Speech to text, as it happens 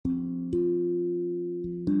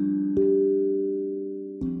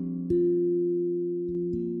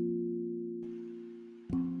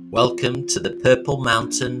Welcome to the Purple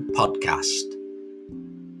Mountain podcast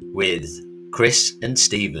with Chris and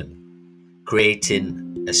Stephen,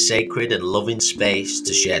 creating a sacred and loving space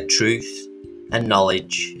to share truth and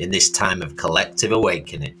knowledge in this time of collective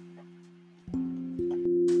awakening.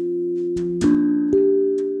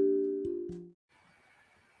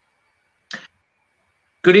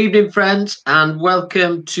 Good evening, friends, and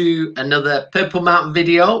welcome to another Purple Mountain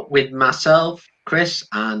video with myself, Chris,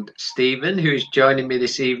 and Stephen, who's joining me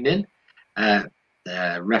this evening.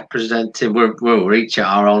 Representing, we're each at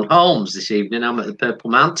our own homes this evening. I'm at the Purple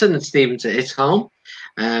Mountain and Stephen's at his home.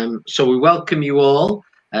 So we welcome you all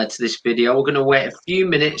to this video. We're going to wait a few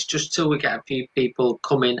minutes just till we get a few people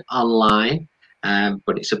coming online.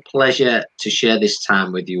 But it's a pleasure to share this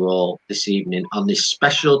time with you all this evening on this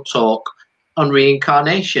special talk on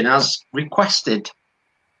reincarnation as requested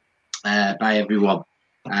by everyone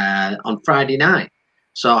on Friday night.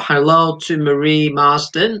 So hello to Marie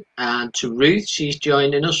Marsden and to Ruth. She's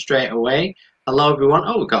joining us straight away. Hello everyone.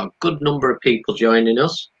 Oh, we've got a good number of people joining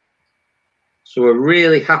us. So we're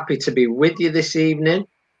really happy to be with you this evening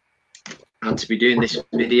and to be doing this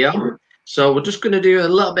video. So we're just going to do a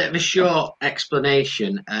little bit of a short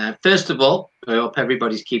explanation. First of all, I hope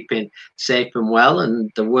everybody's keeping safe and well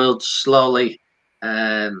and the world's slowly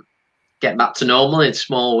get back to normal in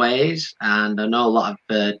small ways. And I know a lot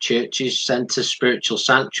of churches, centres, spiritual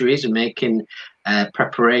sanctuaries are making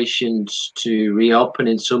preparations to reopen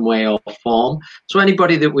in some way or form. So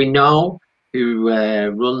anybody that we know who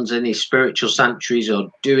runs any spiritual sanctuaries or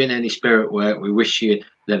doing any spirit work, we wish you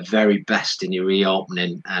the very best in your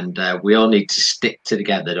reopening. And we all need to stick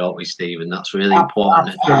together, don't we, Stephen? That's really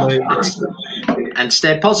important. And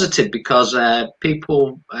stay positive, because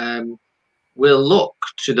people will look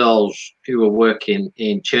to those who are working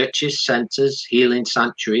in churches, centres, healing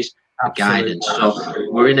sanctuaries for guidance. So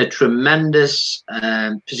we're in a tremendous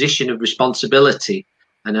position of responsibility.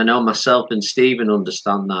 And I know myself and Stephen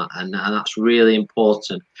understand that, and that's really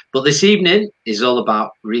important. But this evening is all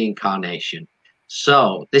about reincarnation.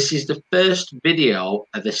 So this is the first video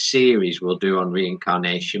of a series we'll do on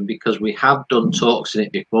reincarnation, because we have done talks in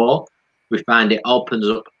it before. We find it opens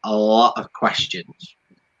up a lot of questions.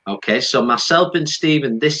 Okay, so myself and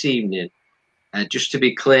Stephen this evening, just to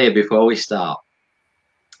be clear before we start,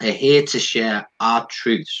 are here to share our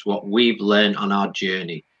truths, what we've learned on our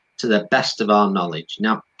journey, to the best of our knowledge.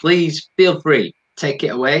 Now, please feel free, take it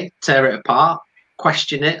away, tear it apart,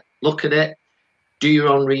 question it, look at it, do your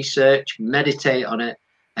own research, meditate on it,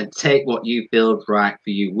 and take what you feel is right for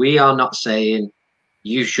you. We are not saying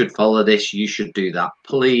you should follow this, you should do that.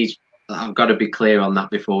 Please, I've got to be clear on that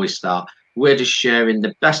before we start. We're just sharing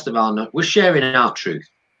the best of our knowledge. We're sharing our truth,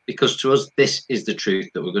 because to us, this is the truth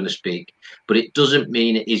that we're going to speak. But it doesn't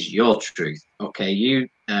mean it is your truth. Okay, you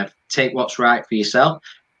take what's right for yourself.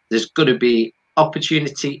 There's going to be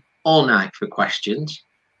opportunity all night for questions.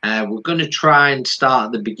 We're going to try and start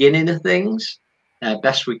at the beginning of things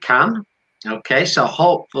best we can. Okay, so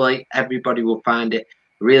hopefully everybody will find it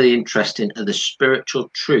really interesting of the spiritual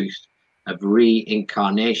truth of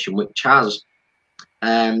reincarnation, which has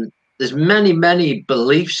there's many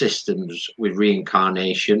belief systems with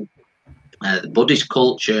reincarnation, the Buddhist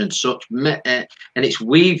culture and such, and it's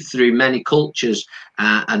weaved through many cultures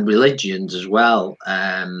and religions as well,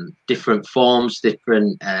 different forms,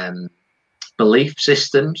 different belief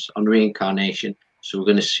systems on reincarnation. So we're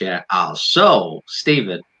going to share ours. So,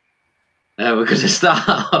 Stephen, we're going to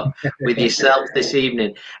start with yourself this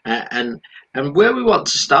evening, and where we want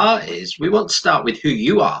to start is we want to start with who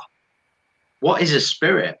you are. What is a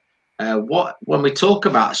spirit? When we talk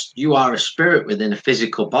about you are a spirit within a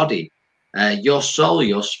physical body, your soul,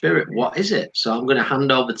 your spirit, what is it? So I'm going to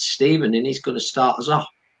hand over to Stephen, and he's going to start us off.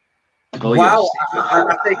 Wow,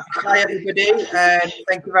 I think, hi everybody,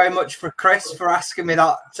 thank you very much for Chris for asking me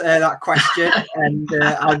that question, and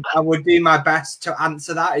I will do my best to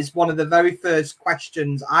answer that. It's one of the very first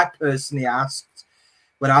questions I personally asked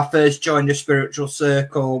when I first joined a spiritual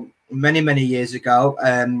circle many years ago.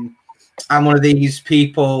 I'm one of these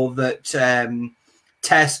people that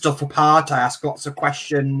tear stuff apart. I ask lots of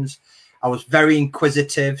questions. I was very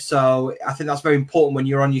inquisitive, so I think that's very important when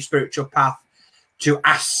you're on your spiritual path, to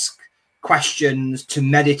ask questions, to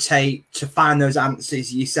meditate, to find those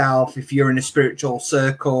answers yourself. If you're in a spiritual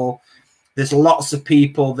circle, there's lots of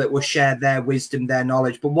people that will share their wisdom, their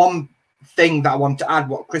knowledge. But one thing that I want to add,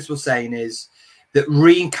 what Chris was saying, is that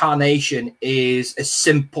reincarnation is a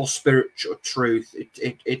simple spiritual truth.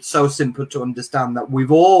 It's so simple to understand that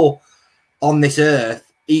we've all on this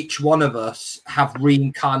earth, each one of us have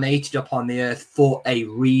reincarnated upon the earth for a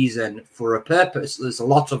reason, for a purpose. There's a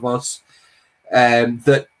lot of us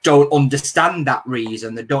that don't understand that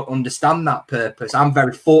reason, that don't understand that purpose. I'm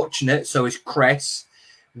very fortunate, so is Chris.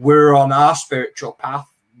 We're on our spiritual path.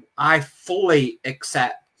 I fully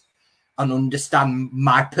accept and understand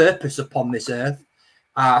my purpose upon this earth.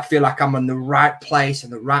 I feel like I'm in the right place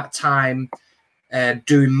and the right time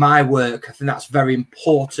doing my work. I think that's very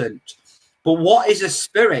important. But what is a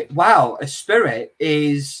spirit? Well, a spirit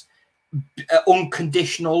is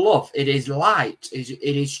unconditional love. It is light. It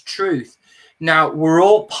is truth. Now, we're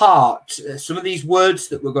all part. Some of these words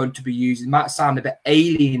that we're going to be using might sound a bit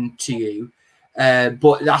alien to you,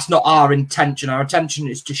 but that's not our intention. Our intention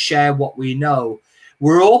is to share what we know.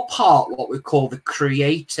 We're all part of what we call the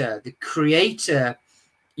creator. The creator,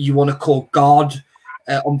 you want to call God.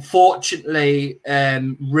 Unfortunately,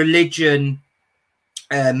 religion,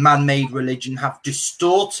 man-made religion, have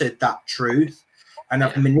distorted that truth and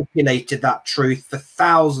have manipulated that truth for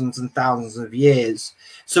thousands and thousands of years.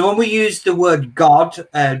 So when we use the word God,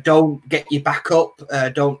 don't get your back up.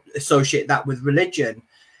 Don't associate that with religion.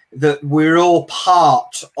 That we're all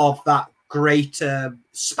part of that greater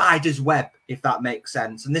spider's web, if that makes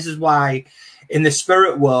sense. And this is why in the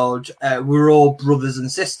spirit world, we're all brothers and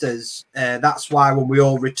sisters. That's why when we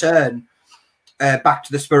all return back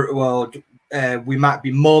to the spirit world, we might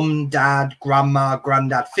be mum, dad, grandma,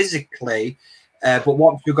 granddad physically, but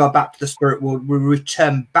once we go back to the spirit world, we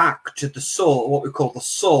return back to the source, what we call the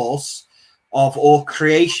source of all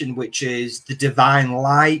creation, which is the divine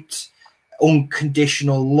light,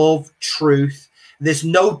 unconditional love, truth. There's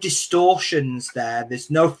no distortions there. There's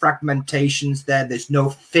no fragmentations there. There's no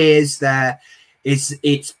fears there.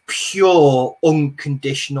 It's pure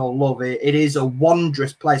unconditional love. It is a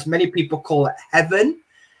wondrous place. Many people call it heaven,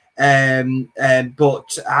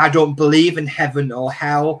 but I don't believe in heaven or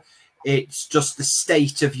hell. It's just the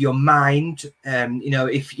state of your mind. You know,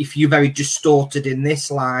 if you're very distorted in this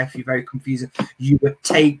life, you're very confusing, you would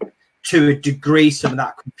take to a degree some of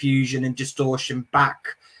that confusion and distortion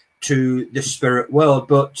back to the spirit world.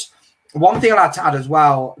 But one thing I'd like to add as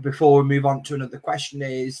well before we move on to another question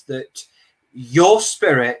is that your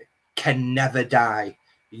spirit can never die.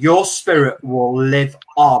 Your spirit will live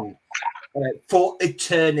on for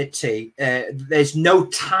eternity. There's no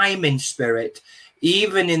time in spirit.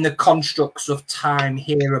 Even in the constructs of time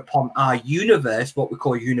here upon our universe, what we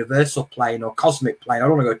call universal plane or cosmic plane, I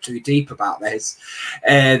don't want to go too deep about this.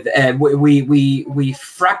 We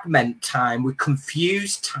fragment time, we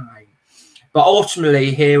confuse time. But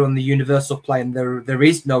ultimately here on the universal plane, there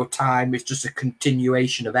is no time. It's just a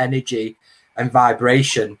continuation of energy and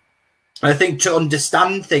vibration. And I think to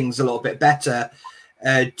understand things a little bit better,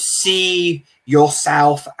 see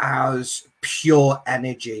yourself as pure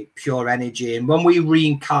energy. And when we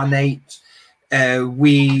reincarnate,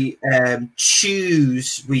 we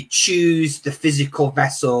choose the physical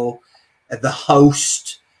vessel, the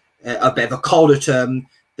host, a bit of a colder term,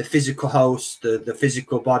 the physical host, the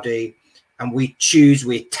physical body, and we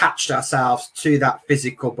attach ourselves to that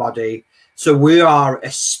physical body. So we are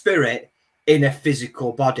a spirit in a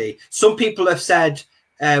physical body. Some people have said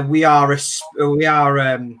we are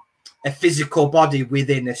a physical body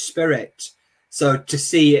within a spirit. So to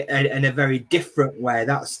see it in a very different way,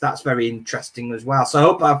 that's very interesting as well. So I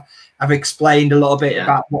hope I've explained a little bit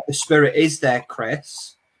about what the spirit is there,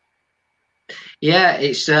 Chris. Yeah,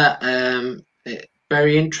 it's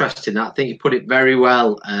very interesting. I think you put it very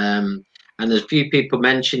well. And there's a few people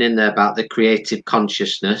mentioning there about the creative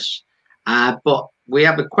consciousness. But we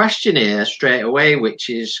have a question here straight away, which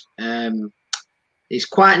is it's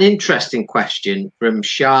quite an interesting question from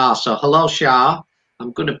Shah. So hello, Shah.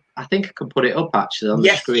 I think I can put it up actually on the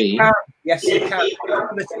screen. Yes, you can. Put it up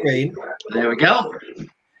on the screen. There we go.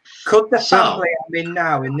 Could the family I'm in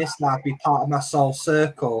now in this life be part of my soul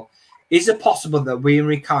circle? Is it possible that we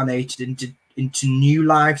reincarnated into new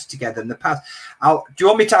lives together in the past? Do you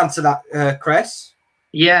want me to answer that, Chris?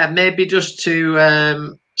 Yeah, maybe just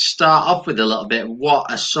to start off with a little bit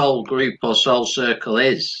what a soul group or soul circle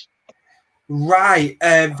is. Right.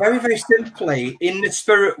 Very, very simply, in the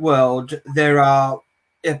spirit world, there are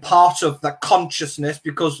a part of the consciousness,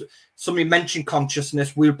 because somebody mentioned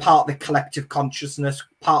consciousness. We're part of the collective consciousness,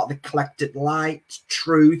 part of the collective light,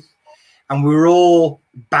 truth, and we're all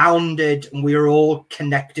bounded and we're all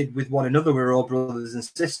connected with one another. We're all brothers and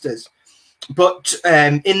sisters. But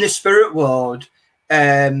in the spirit world,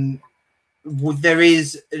 there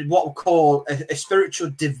is what we call a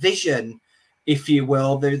spiritual division, if you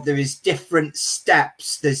will. There is different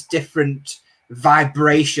steps, there's different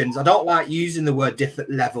vibrations. I don't like using the word different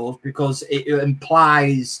levels because it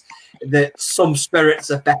implies that some spirits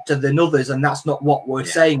are better than others, and that's not what we're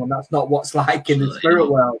saying, and that's not what's like in the spirit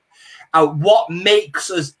world. What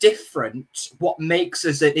makes us different, what makes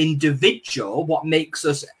us an individual, what makes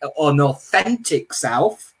us an authentic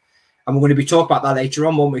self, and we're going to be talking about that later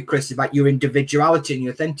on, won't we, Chris, about your individuality and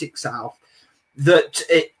your authentic self,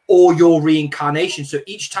 or your reincarnation. So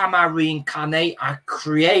each time I reincarnate, I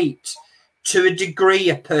create, to a degree,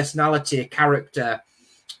 a personality, a character,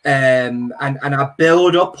 and I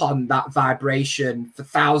build up on that vibration for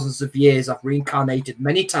thousands of years. I've reincarnated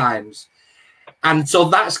many times. And so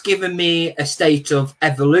that's given me a state of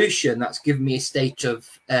evolution. That's given me a state of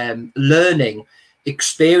learning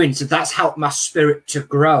experience. That's helped my spirit to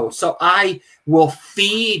grow. So I will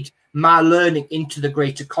feed my learning into the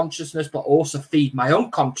greater consciousness, but also feed my own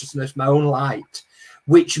consciousness, my own light,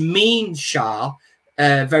 which means, Shah,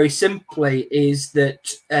 very simply, is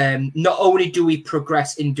that not only do we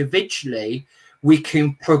progress individually, we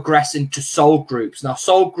can progress into soul groups. Now,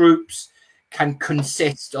 soul groups can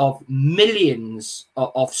consist of millions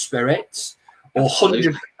of spirits or hundreds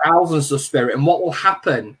of thousands of spirits. And what will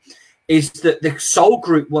happen is that the soul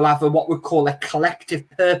group will have what we call a collective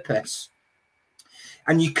purpose.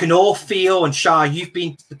 And you can all feel, and Shah, you've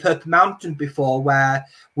been to the Purple Mountain before, where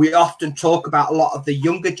we often talk about a lot of the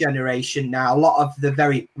younger generation now, a lot of the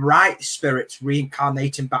very bright spirits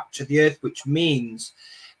reincarnating back to the earth, which means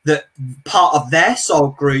that part of their soul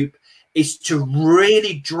group is to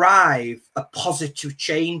really drive a positive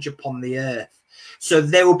change upon the earth. So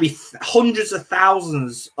there will be hundreds of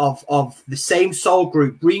thousands of the same soul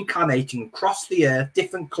group reincarnating across the earth,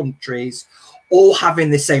 different countries, all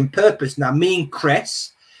having the same purpose. Now, me and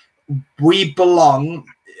Chris, we belong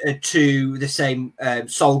to the same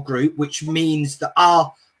soul group, which means that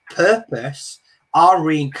our purpose, our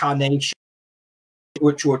reincarnation,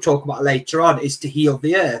 which we'll talk about later on, is to heal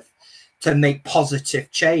the earth, to make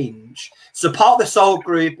positive change. So part of the soul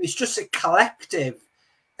group is just a collective,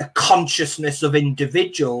 a consciousness of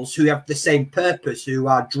individuals who have the same purpose, who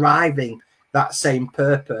are driving that same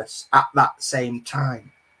purpose at that same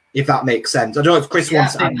time, if that makes sense. I don't know if Chris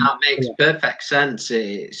wants to. I think that makes perfect sense.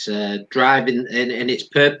 It's driving, and its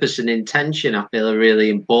purpose and intention, I feel, are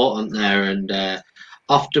really important there. And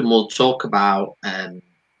often we'll talk about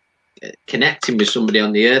connecting with somebody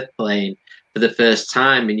on the earth plane for the first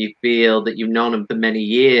time, and you feel that you've known them for many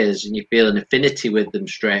years and you feel an affinity with them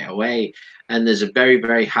straight away, and there's a very,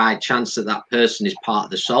 very high chance that that person is part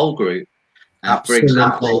of the soul group. For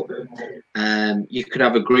example, you could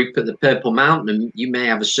have a group at the Purple Mountain. You may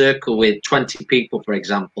have a circle with 20 people, for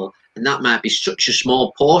example, and that might be such a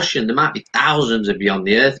small portion. There might be thousands of you on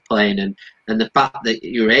the earth plane, and the fact that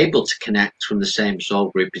you're able to connect from the same soul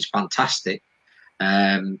group is fantastic.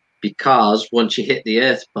 Because once you hit the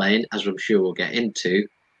earth plane, as I'm sure we'll get into,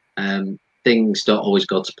 things don't always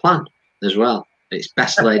go to plan as well. It's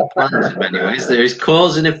best laid plans in many ways. There is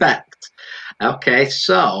cause and effect. Okay,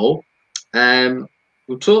 so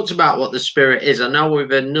we've talked about what the spirit is. I know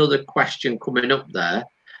we've another question coming up there.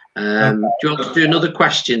 Do you want to do another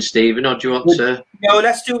question, Stephen, or do you want to? No,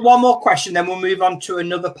 let's do one more question, then we'll move on to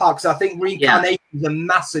another part, because I think reincarnation is a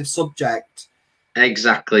massive subject.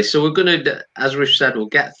 Exactly. So we're going to, as we've said, we'll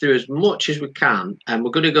get through as much as we can, and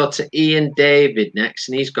we're going to go to Ian David next,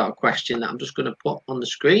 and he's got a question that I'm just going to put on the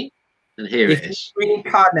screen, and here it is. If you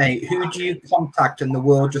reincarnate, who do you contact in the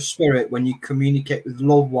world of spirit when you communicate with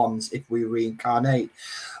loved ones if we reincarnate?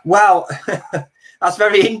 Well, that's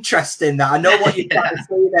very interesting. That I know what you're trying to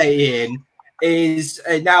say there, Ian, is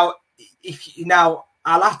now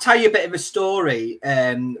I'll tell you a bit of a story.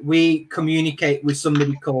 We communicate with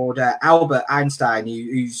somebody called Albert Einstein,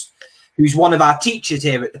 who's one of our teachers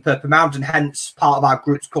here at the Purple Mountain, hence part of our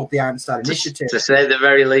group's called the Einstein Initiative. To say the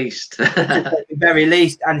very least. The very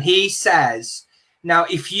least. And he says, now,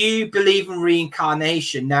 if you believe in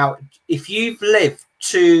reincarnation, now, if you've lived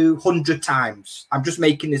 200 times, I'm just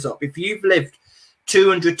making this up, if you've lived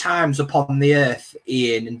 200 times upon the earth,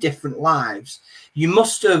 Ian, in different lives, you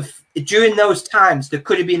must have, during those times, there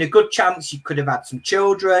could have been a good chance you could have had some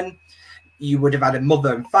children, you would have had a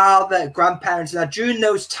mother and father, grandparents. Now, during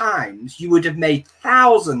those times, you would have made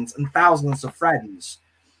thousands and thousands of friends.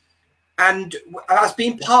 And as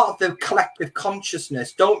being part of the collective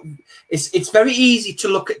consciousness, it's very easy to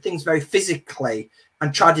look at things very physically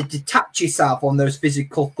and try to detach yourself on those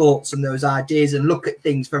physical thoughts and those ideas and look at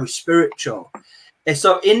things very spiritual. And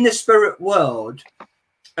so in the spirit world,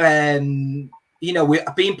 you know,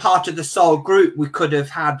 being part of the soul group, we could have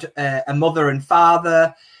had a mother and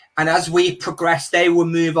father. And as we progress, they will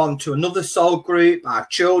move on to another soul group. Our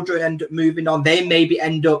children end up moving on. They maybe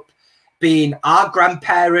end up being our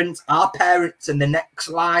grandparents, our parents in the next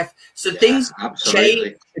life. So things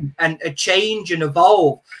absolutely change and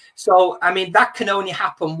evolve. So, I mean, that can only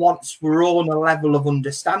happen once we're all on a level of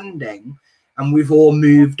understanding and we've all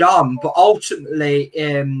moved on. But ultimately,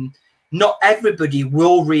 not everybody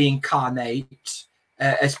will reincarnate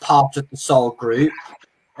as part of the soul group.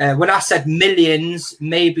 When I said millions,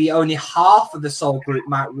 maybe only half of the soul group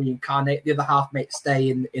might reincarnate. The other half might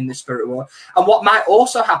stay in the spirit world. And what might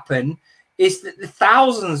also happen is that the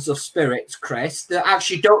thousands of spirits, Chris, that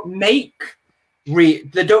actually don't make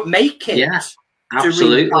it. Yeah,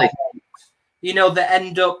 absolutely. You know, they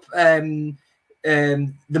end up the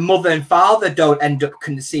mother and father don't end up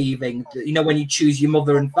conceiving. You know, when you choose your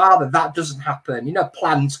mother and father, that doesn't happen. You know,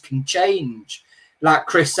 plans can change. Like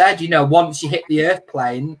Chris said, you know, once you hit the earth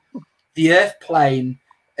plane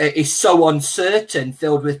is so uncertain,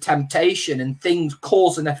 filled with temptation, and things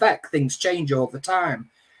cause and effect. Things change all the time.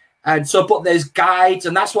 And so, but there's guides,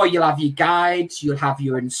 and that's why you'll have your guides, you'll have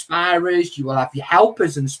your inspirers, you will have your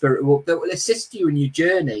helpers in the spirit world that will assist you in your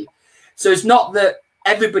journey. So it's not that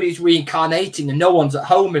everybody's reincarnating and no one's at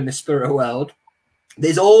home in the spirit world.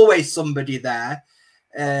 There's always somebody there.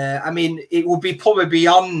 I mean, it will be probably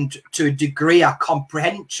beyond, to a degree, our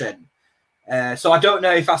comprehension. So I don't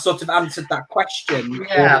know if I sort of answered that question.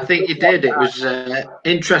 Yeah, I think you did. It was an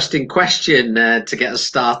interesting question to get us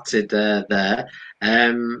started there.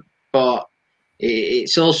 But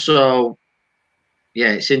it's also,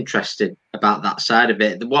 yeah, it's interesting about that side of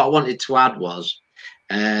it. What I wanted to add was,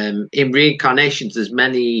 in reincarnations, there's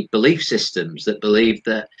many belief systems that believe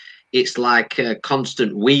that it's like a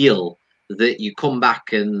constant wheel, that you come back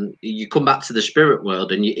to the spirit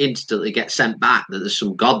world and you instantly get sent back, that there's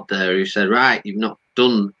some God there who said, right, you've not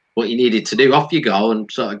done what you needed to do, off you go, and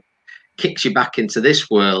sort of kicks you back into this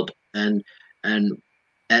world. And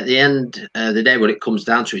at the end of the day, what it comes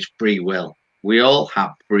down to is free will. We all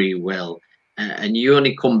have free will. And you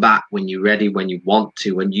only come back when you're ready, when you want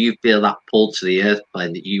to, when you feel that pull to the earth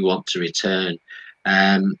plane that you want to return.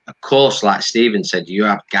 Of course, like Stephen said, you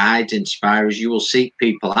have guides, inspirers. You will seek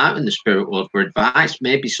people out in the spirit world for advice.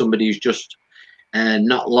 Maybe somebody who's just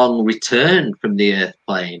not long returned from the earth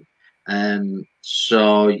plane.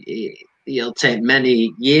 So it'll take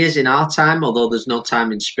many years in our time, although there's no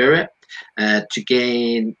time in spirit, to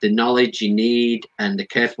gain the knowledge you need and the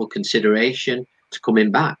careful consideration to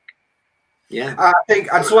coming back. Yeah, I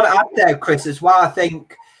think I just want to add there, Chris, as well. I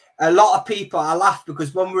think a lot of people, I laugh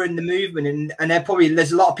because when we're in the movement, and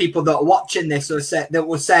there's a lot of people that are watching this that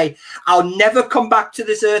will say, I'll never come back to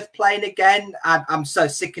this earth plane again. I'm so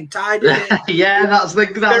sick and tired of it. Yeah, that's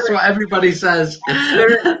what everybody says.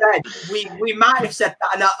 We might have said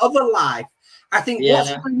that in our other life. I think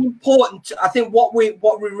what's really important, I think what we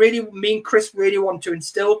really, me and Chris really want to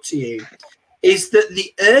instill to you is that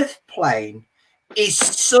the earth plane is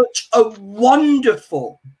such a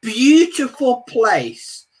wonderful, beautiful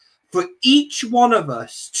place for each one of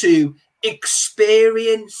us to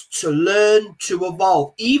experience, to learn, to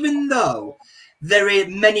evolve. Even though there are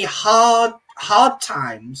many hard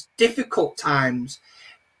times, difficult times,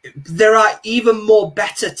 there are even more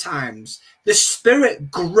better times. The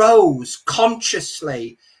spirit grows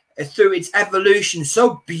consciously through its evolution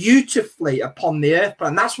so beautifully upon the earth.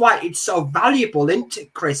 And that's why it's so valuable, isn't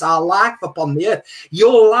it, Chris? Our life upon the earth.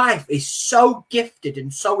 Your life is so gifted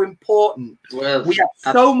and so important. Well, we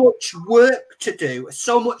have so much work to do,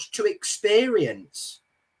 so much to experience.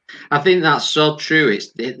 I think that's so true.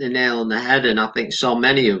 It's hit the nail on the head. And I think so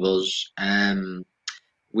many of us,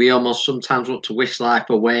 we almost sometimes want to wish life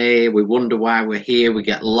away. We wonder why we're here. We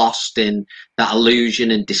get lost in that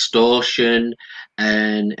illusion and distortion.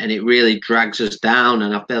 And it really drags us down.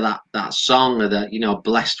 And I feel that song of that, you know,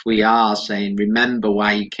 blessed we are, saying, remember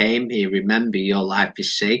why you came here. Remember your life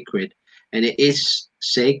is sacred. And it is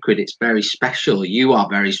sacred. It's very special. You are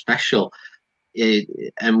very special.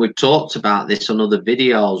 And we've talked about this on other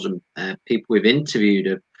videos, and people we've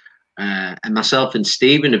interviewed and myself and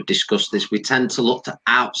Stephen have discussed this. We tend to look to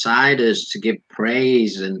outsiders to give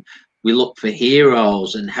praise, and we look for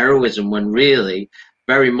heroes and heroism, when really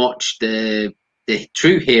very much the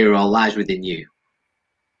true hero lies within you,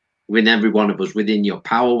 within every one of us, within your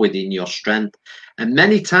power, within your strength. And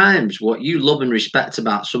many times what you love and respect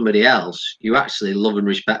about somebody else, you actually love and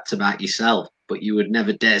respect about yourself, but you would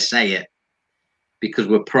never dare say it because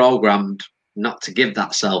we're programmed not to give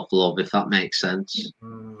that self-love, if that makes sense.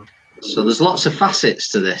 So there's lots of facets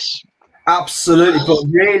to this. Absolutely. But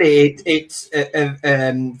really, it's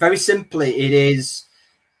very simply, it is,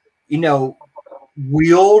 you know,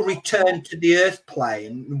 we all return to the earth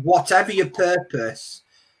plane, whatever your purpose,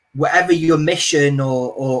 whatever your mission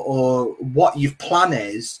or what your plan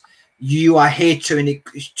is, you are here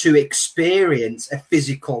to experience a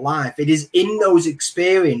physical life. It is in those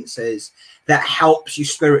experiences that helps your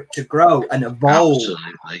spirit to grow and evolve.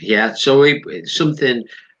 Absolutely, yeah. So it's something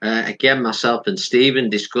again, myself and Stephen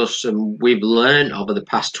discussed, and we've learned over the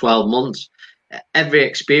past 12 months. Every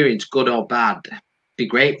experience, good or bad, be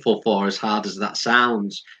grateful for, as hard as that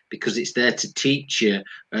sounds, because it's there to teach you.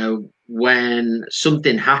 When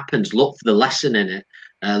something happens, look for the lesson in it.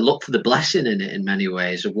 Look for the blessing in it in many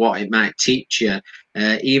ways of what it might teach you.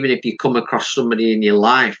 Even if you come across somebody in your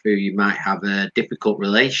life who you might have a difficult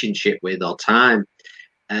relationship with or time,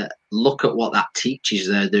 look at what that teaches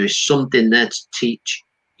there. There is something there to teach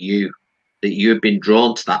you, that you've been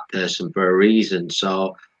drawn to that person for a reason.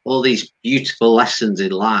 So all these beautiful lessons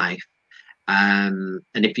in life. And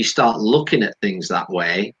if you start looking at things that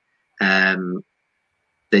way, then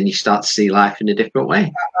you start to see life in a different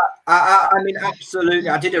way. I mean, absolutely.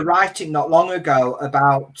 I did a writing not long ago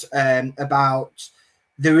about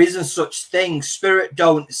there isn't such thing. Spirit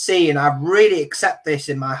don't see, and I really accept this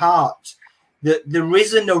in my heart, that there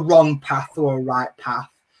isn't a wrong path or a right path.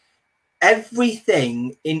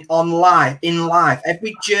 Everything in life,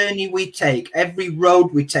 every journey we take, every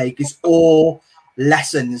road we take is all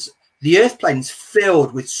lessons. The earth plane's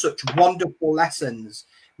filled with such wonderful lessons.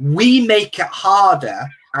 We make it harder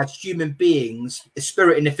as human beings, a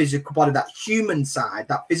spirit in a physical body, that human side,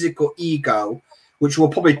 that physical ego, which we'll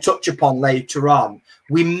probably touch upon later on.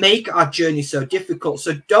 We make our journey so difficult.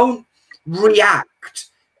 So don't react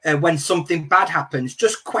when something bad happens.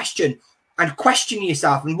 Just question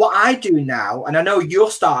yourself. And what I do now, and I know you're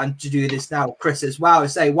starting to do this now, Chris, as well,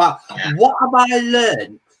 is say, well, what have I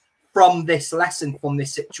learned from this lesson, from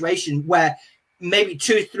this situation, where maybe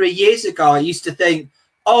 2-3 years ago I used to think,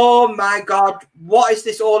 oh my God, what is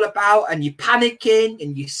this all about? And you're panicking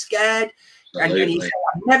and you're scared. Absolutely. And you say,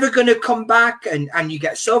 I'm never going to come back. And you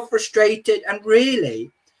get so frustrated. And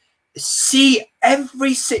really see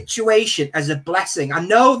every situation as a blessing. I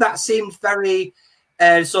know that seems very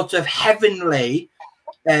sort of heavenly,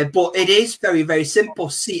 but it is very, very simple.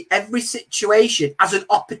 See every situation as an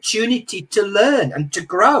opportunity to learn and to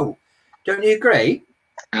grow. Don't you agree?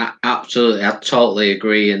 Absolutely, I totally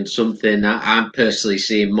agree, and something that I'm personally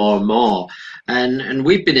seeing more and more, and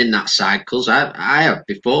we've been in that cycles. I have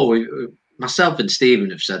before. Myself and Stephen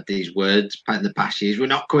have said these words in the past years. We're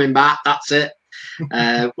not coming back. That's it.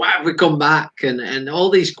 Why have we come back? And all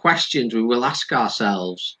these questions we will ask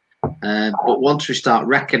ourselves. But once we start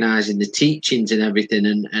recognizing the teachings and everything,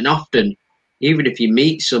 and often, even if you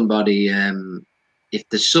meet somebody, if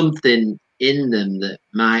there's something in them that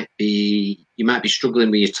you might be struggling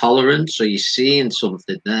with your tolerance, or you're seeing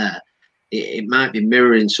something there, it might be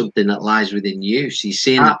mirroring something that lies within you. So you're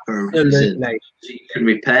seeing that for a reason, so you can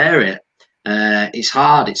repair it. It's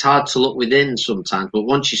hard to look within sometimes, but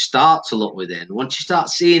once you start to look within, once you start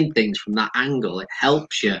seeing things from that angle, it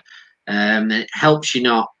helps you. It helps you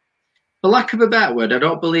not, for lack of a better word, I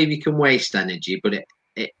don't believe you can waste energy, but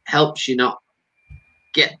it helps you not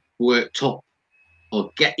get worked up or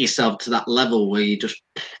get yourself to that level where you're just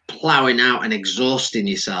plowing out and exhausting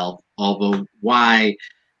yourself over why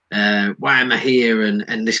am I here,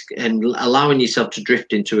 and this, and allowing yourself to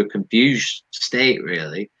drift into a confused state,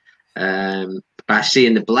 really, by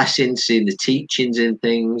seeing the blessings, seeing the teachings in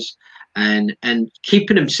things, and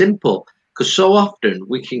keeping them simple, because so often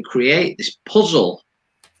we can create this puzzle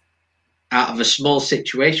out of a small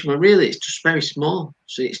situation when really it's just very small.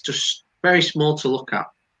 So it's just very small to look at.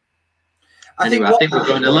 I think we're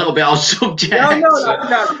going a little bit off subject. No,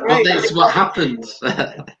 but that's what happens.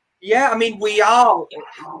 Yeah, I mean, we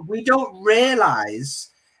don't realize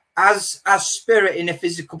as spirit in a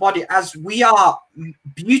physical body, as we are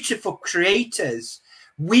beautiful creators,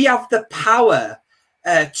 we have the power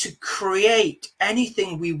to create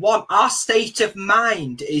anything we want. Our state of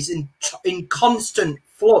mind is in constant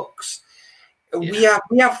flux. Yeah.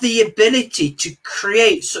 We have the ability to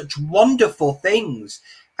create such wonderful things.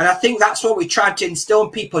 And I think that's what we try to instill in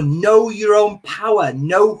people. Know your own power.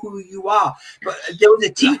 Know who you are. But there was a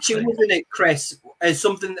teaching, wasn't it, Chris?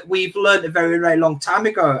 Something that we've learned a very, very long time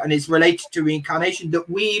ago, and it's related to reincarnation, that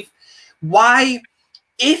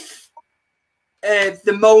if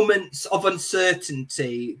the moments of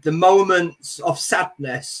uncertainty, the moments of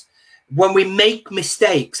sadness, when we make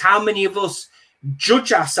mistakes, how many of us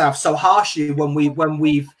judge ourselves so harshly when we've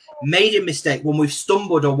made a mistake, when we've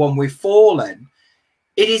stumbled, or when we've fallen?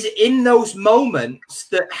 It is in those moments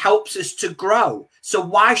that helps us to grow. So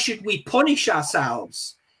why should we punish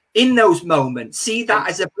ourselves in those moments? See that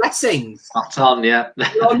as a blessing. Spot on, yeah.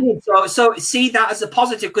 So see that as a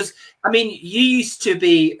positive, because I mean, you used to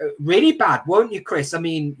be really bad, weren't you, Chris? I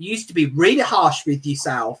mean, you used to be really harsh with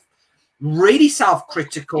yourself. really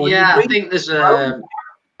self-critical. Yeah, Really I think there's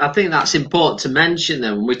I think that's important to mention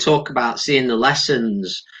that when we talk about seeing the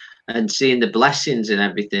lessons and seeing the blessings and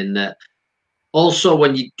everything, that also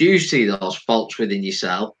when you do see those faults within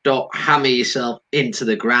yourself, don't hammer yourself into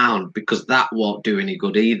the ground, because that won't do any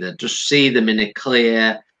good either. Just see them in a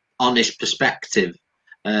clear, honest perspective,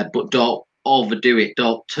 but don't overdo it.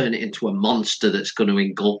 Don't turn it into a monster that's going to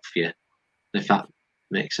engulf you, if that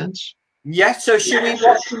makes sense. Yes, so should we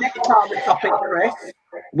watch the next part of the topic, Chris?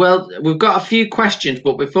 Well, we've got a few questions,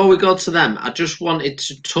 but before we go to them, I just wanted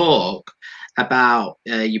to talk about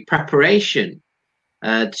your preparation.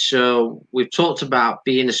 So we've talked about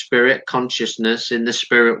being a spirit, consciousness in the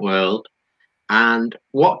spirit world, and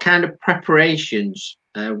what kind of preparations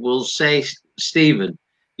will say, Stephen,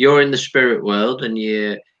 you're in the spirit world and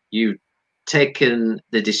you've taken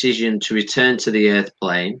the decision to return to the earth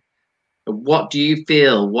plane. What do you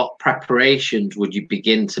feel? What preparations would you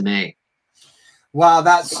begin to make? Wow,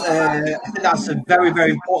 that's a very,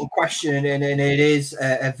 very important question, and it is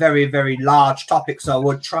a very, very large topic. So I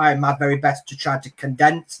would try my very best to try to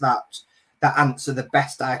condense that answer the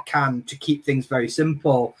best I can to keep things very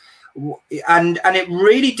simple. And it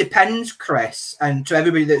really depends, Chris, and to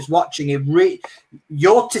everybody that's watching,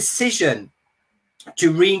 your decision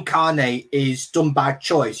to reincarnate is done by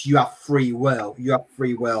choice. You have free will. You have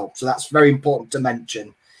free will. So that's very important to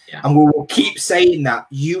mention. Yeah. And we will keep saying that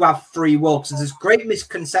you have free will, because there's great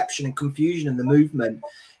misconception and confusion in the movement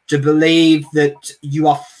to believe that you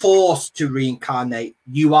are forced to reincarnate.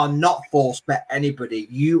 You are not forced by anybody.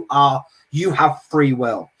 You have free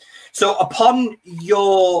will. So upon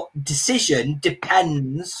your decision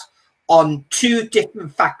depends on two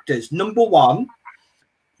different factors. Number one,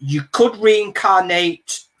 you could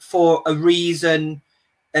reincarnate for a reason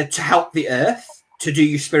to help the earth, to do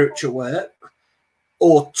your spiritual work.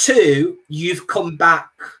 Or two, you've come back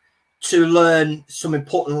to learn some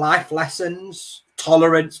important life lessons,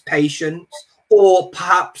 tolerance, patience, or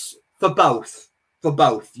perhaps for both. For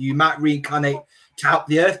both. You might reincarnate to help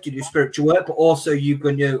the earth to do spiritual work, but also you're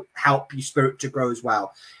going to help your spirit to grow as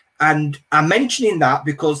well. And I'm mentioning that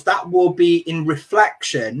because that will be in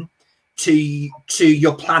reflection to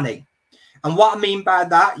your planning. And what I mean by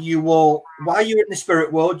that, you will, while you're in the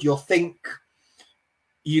spirit world, you'll think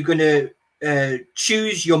you're going to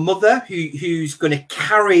choose your mother who's going to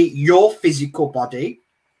carry your physical body.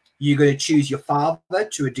 You're going to choose your father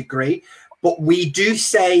to a degree. But we do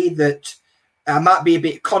say that, I might be a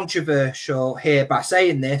bit controversial here by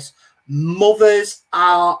saying this, mothers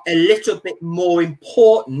are a little bit more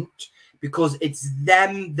important because it's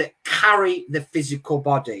them that carry the physical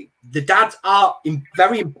body. The dads are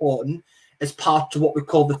very important as part of what we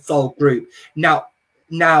call the soul group. Now,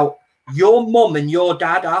 your mum and your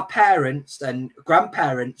dad, our parents and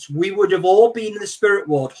grandparents, we would have all been in the spirit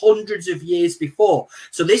world hundreds of years before.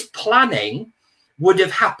 So this planning would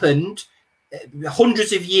have happened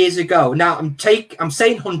hundreds of years ago. Now, I'm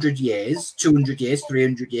saying 100 years, 200 years,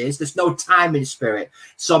 300 years. There's no time in spirit.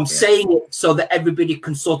 So I'm saying it so that everybody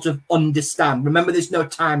can sort of understand. Remember, there's no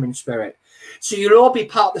time in spirit. So you'll all be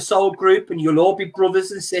part of the soul group and you'll all be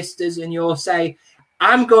brothers and sisters, and you'll say,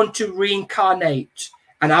 I'm going to reincarnate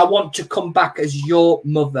and I want to come back as your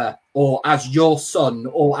mother or as your son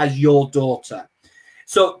or as your daughter.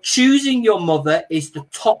 So choosing your mother is the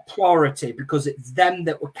top priority because it's them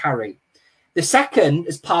that will carry. The second,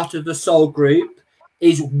 as part of the soul group,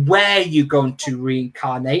 is where you're going to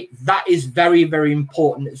reincarnate. That is very, very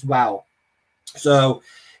important as well. So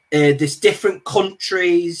there's different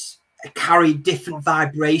countries carry different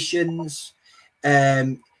vibrations.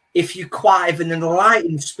 If you're quite of an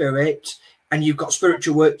enlightened spirit and you've got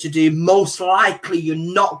spiritual work to do, most likely you're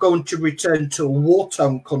not going to return to a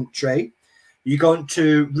war-torn country. You're going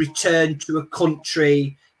to return to a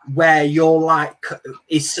country where your light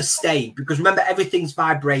is sustained, because remember, everything's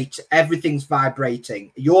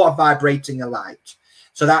vibrating. You're vibrating a light.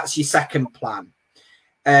 So that's your second plan.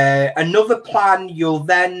 Another plan, you'll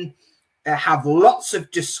then have lots of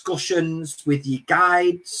discussions with your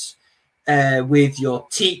guides, with your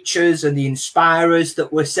teachers and the inspirers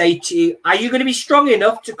that will say to you, are you going to be strong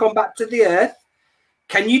enough to come back to the earth?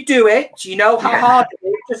 Can you do it? Do you know how hard it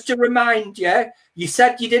is? Just to remind you, you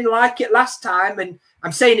said you didn't like it last time, and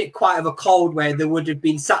I'm saying it quite of a cold way. There would have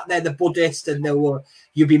been sat there, the Buddhist, and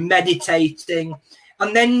you'd be meditating.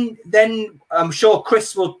 And then I'm sure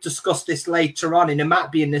Chris will discuss this later on, and it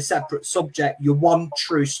might be in a separate subject, your one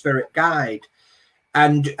true spirit guide.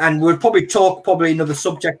 And we'll probably talk another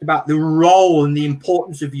subject about the role and the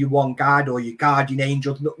importance of your one guide or your guardian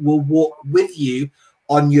angel that will walk with you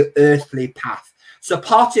on your earthly path. So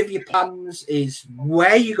part of your plans is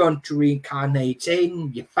where you're going to reincarnate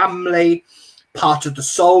in, your family, part of the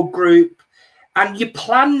soul group, and your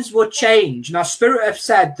plans will change. Now, Spirit have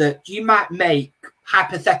said that you might make,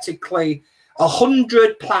 hypothetically,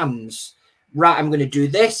 100 plans. Right, I'm going to do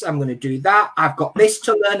this, I'm going to do that, I've got this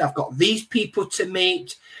to learn, I've got these people to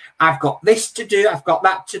meet, I've got this to do, I've got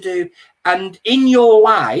that to do. And in your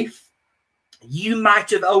life, you might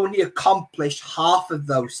have only accomplished half of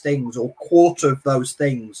those things or quarter of those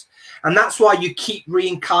things. And that's why you keep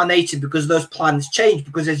reincarnating, because those plans change.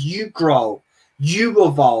 Because as you grow, you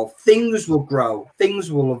evolve, things will grow,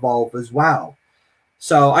 things will evolve as well.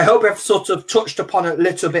 So I hope I've sort of touched upon it a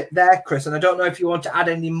little bit there, Chris. And I don't know if you want to add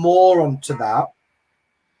any more onto that.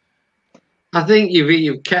 I think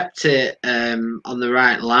you've kept it on the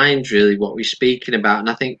right lines, really, what we're speaking about. And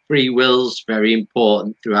I think free will's very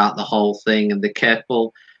important throughout the whole thing, and the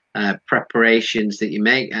careful preparations that you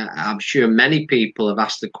make. I'm sure many people have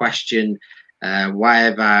asked the question, why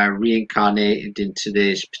have I reincarnated into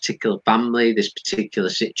this particular family, this particular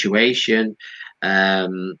situation?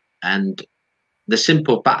 And the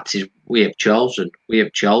simple fact is we have chosen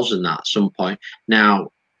that at some point. Now,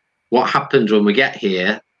 what happens when we get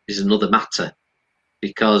here is another matter,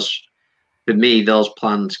 because for me, those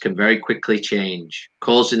plans can very quickly change.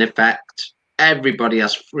 Cause and effect, everybody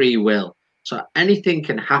has free will. So anything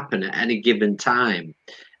can happen at any given time.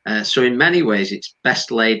 So in many ways, it's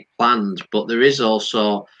best laid plans, but there is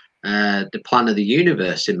also the plan of the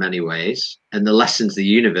universe in many ways, and the lessons the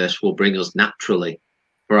universe will bring us naturally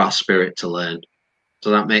for our spirit to learn.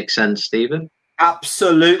 Does that make sense, Stephen?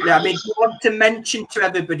 Absolutely. I mean, you want to mention to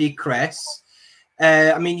everybody, Chris,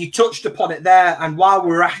 I mean, you touched upon it there, and while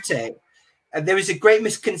we're at it, there is a great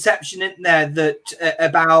misconception in there that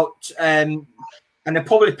about, and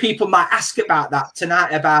probably people might ask about that tonight,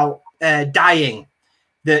 about dying,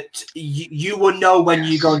 that you will know when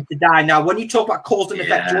you're going to die. Now, when you talk about cause and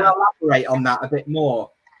effect, do you want to elaborate on that a bit more?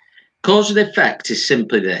 Cause and effect is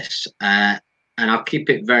simply this. And I'll keep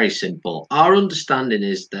it very simple. Our understanding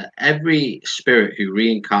is that every spirit who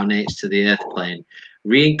reincarnates to the earth plane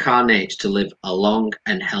reincarnates to live a long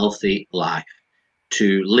and healthy life,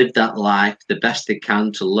 to live that life the best they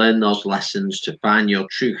can, to learn those lessons, to find your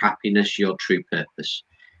true happiness, your true purpose.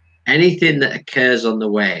 Anything that occurs on the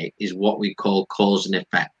way is what we call cause and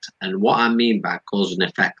effect. And what I mean by cause and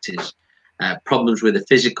effect is problems with the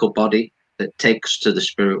physical body that take us to the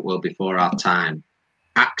spirit world before our time,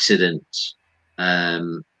 accidents,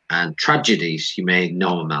 and tragedies, you may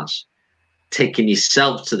know them as, taking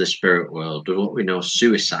yourself to the spirit world, or what we know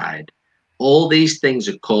suicide. All these things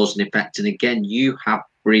are cause and effect, and again, you have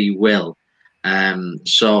free will.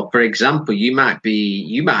 So for example, you might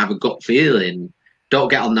have a gut feeling, don't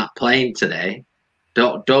get on that plane today,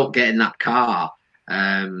 don't get in that car.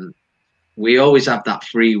 We always have that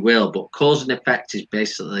free will, but cause and effect is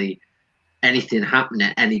basically anything happening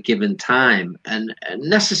at any given time, and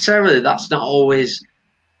necessarily that's not always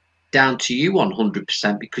down to you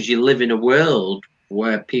 100%, because you live in a world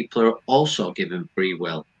where people are also given free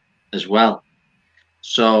will as well.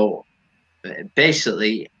 So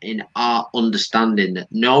basically, in our understanding that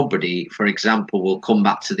nobody, for example, will come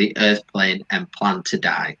back to the earth plane and plan to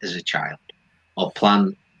die as a child, or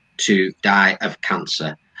plan to die of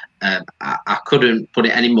cancer. I couldn't put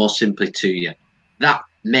it any more simply to you. That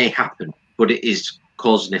may happen, but it is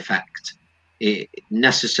cause and effect. It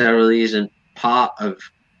necessarily isn't part of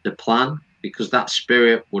the plan, because that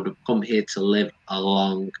spirit would have come here to live a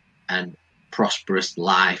long and prosperous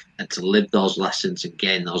life, and to live those lessons and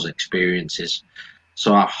gain those experiences.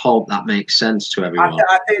 So I hope that makes sense to everyone.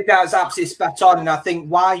 I think that's absolutely spot on. And I think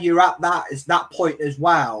while you're at that point as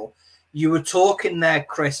well, you were talking there,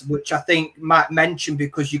 Chris, which I think might mention,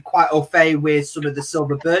 because you're quite au fait with some of the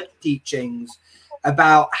Silver Bird teachings,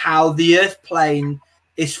 about how the earth plane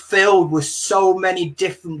is filled with so many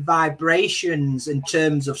different vibrations in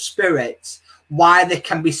terms of spirits, why there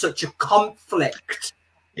can be such a conflict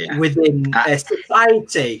within a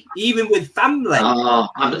society, even with family.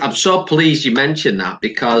 I'm so pleased you mentioned that,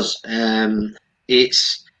 because there's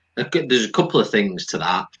a couple of things to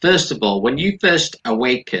that. First of all, when you first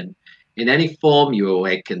awaken, in any form you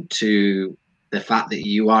awaken to the fact that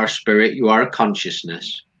you are a spirit, you are a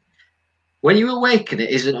consciousness. When you awaken, it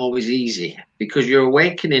isn't always easy, because you're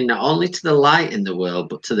awakening not only to the light in the world,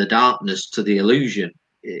 but to the darkness, to the illusion,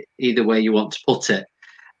 either way you want to put it.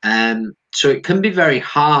 So it can be very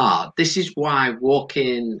hard. This is why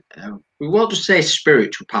walking, we won't just say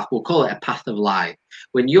spiritual path, we'll call it a path of light.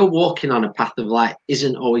 When you're walking on a path of light,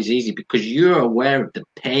 isn't always easy, because you're aware of the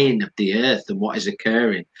pain of the earth and what is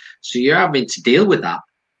occurring. So you're having to deal with that.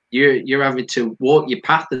 You're having to walk your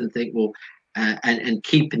path and think, well, and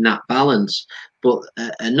keeping that balance. But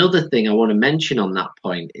another thing I want to mention on that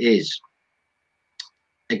point is,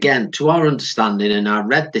 again, to our understanding, and I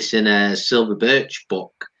read this in a Silver Birch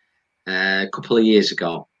book a couple of years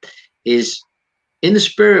ago, is in the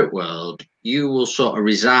spirit world, you will sort of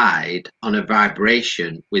reside on a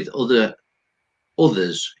vibration with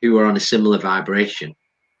others who are on a similar vibration.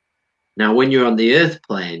 Now, when you're on the earth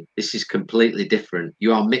plane, this is completely different.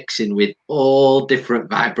 You are mixing with all different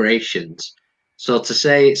vibrations. So to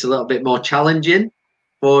say it's a little bit more challenging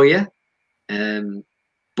for you,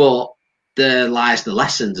 but there lies the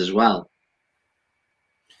lessons as well.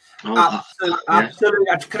 Absolutely.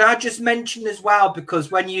 Can I just mention as well,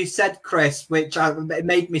 because when you said, Chris, which it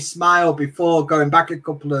made me smile before, going back a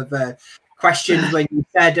couple of questions, when you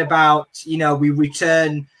said about, you know, we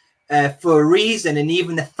return for a reason, and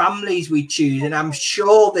even the families we choose. And I'm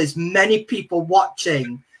sure there's many people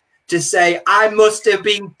watching to say, I must have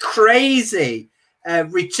been crazy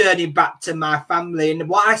returning back to my family. And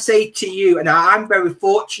what I say to you, and I'm very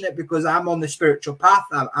fortunate because I'm on the spiritual path.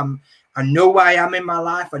 I know where I am in my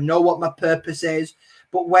life. I know what my purpose is.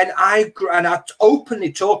 But when I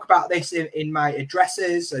openly talk about this in my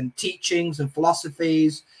addresses and teachings and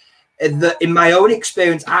philosophies, that in my own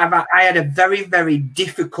experience, I had a very, very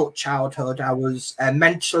difficult childhood. I was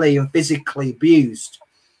mentally and physically abused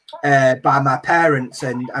by my parents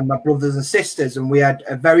and my brothers and sisters, and we had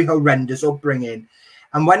a very horrendous upbringing.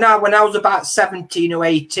 And when I was about 17 or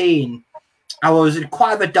 18, I was in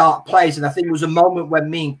quite of a dark place, and I think it was a moment when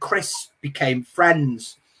me and Chris became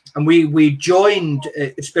friends, and we joined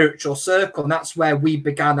a spiritual circle, and that's where we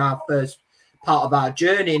began our first part of our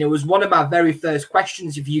journey. And it was one of my very first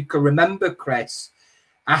questions, if you can remember, Chris,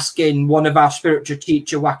 asking one of our spiritual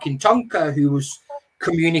teacher, Joaquin Tonka, who was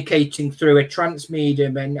communicating through a trance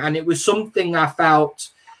medium, and it was something I felt,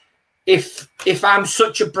 if I'm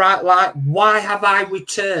such a bright light, why have I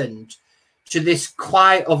returned to this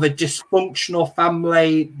quite of a dysfunctional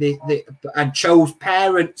family, and chose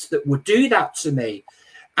parents that would do that to me?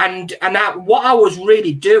 And what I was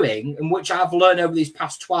really doing, and which I've learned over these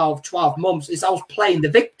past 12 months, is I was playing the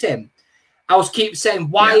victim. I was keep saying,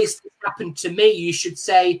 why is this happened to me? You should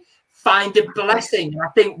say, find a blessing. And I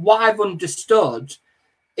think what I've understood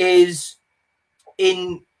is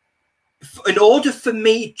in order for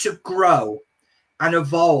me to grow and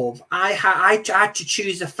evolve, I had to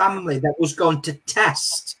choose a family that was going to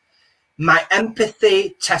test my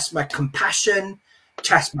empathy, test my compassion,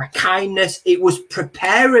 test my kindness. It was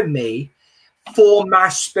preparing me for my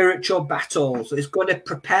spiritual battles. It's going to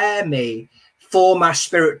prepare me for my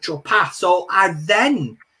spiritual path. So I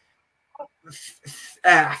then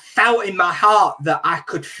felt in my heart that I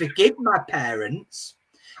could forgive my parents.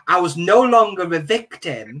 I was no longer a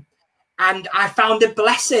victim, and I found a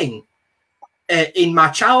blessing in my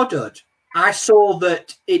childhood. I saw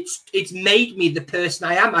that it's made me the person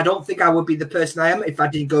I am. I don't think I would be the person I am if I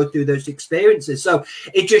didn't go through those experiences. So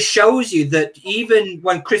it just shows you that even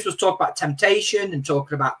when Chris was talking about temptation and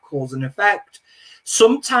talking about cause and effect,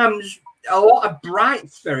 sometimes a lot of bright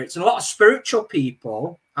spirits and a lot of spiritual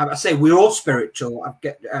people, I say we're all spiritual.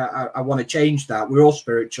 I want to change that. We're all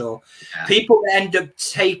spiritual. Yeah. People that end up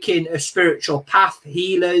taking a spiritual path,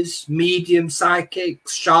 healers, mediums,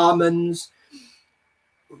 psychics, shamans,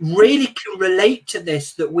 really can relate to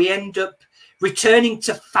this, that we end up returning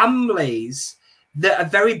to families that are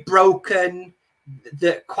very broken,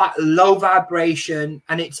 that quite low vibration,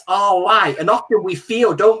 and it's our light. And often we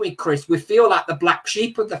feel, don't we, Chris, we feel like the black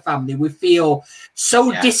sheep of the family. We feel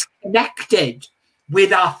so disconnected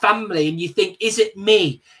with our family, and you think, is it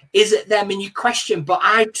me? Is it them? And you question, but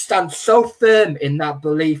I stand so firm in that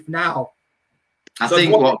belief now. I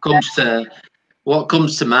think what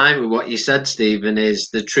comes to mind with what you said, Stephen, is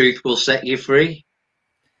the truth will set you free.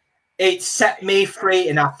 It set me free,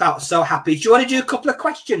 and I felt so happy. Do you want to do a couple of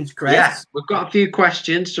questions, Chris? Yeah, we've got a few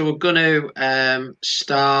questions, so we're going to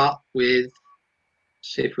start with,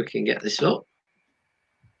 see if we can get this up.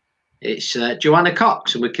 It's Joanna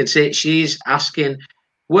Cox, and we can see she's asking,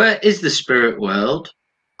 where is the spirit world?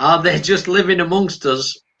 Are they just living amongst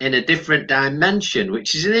us in a different dimension?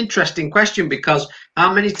 Which is an interesting question, because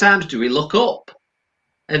how many times do we look up?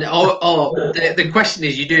 And the question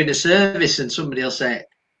is, you're doing a service and somebody will say,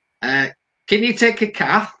 can you take a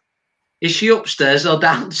Kath? Is she upstairs or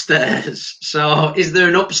downstairs? So is there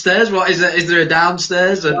an upstairs? What is it? Is there a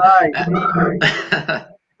downstairs? And, right.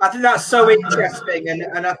 I think that's so interesting.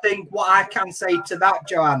 And I think what I can say to that,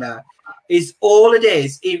 Joanna, is all it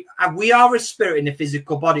is, we are a spirit in a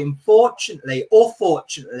physical body. Unfortunately, or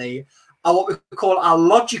fortunately, what we call our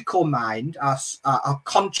logical mind, our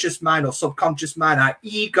conscious mind or subconscious mind, our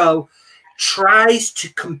ego, tries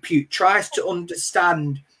to compute, tries to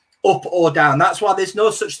understand up or down. That's why there's no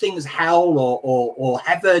such thing as hell or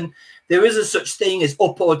heaven. There isn't such thing as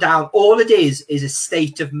up or down. All it is a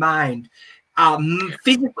state of mind. Our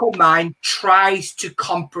physical mind tries to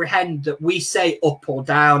comprehend that we say up or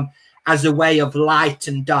down as a way of light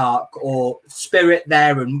and dark, or spirit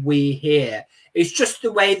there and we here. It's just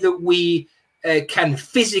the way that we can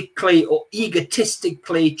physically or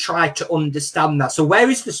egotistically try to understand that. So where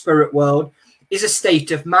is the spirit world? Is a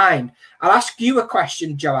state of mind. I'll ask you a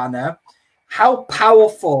question, Joanna. How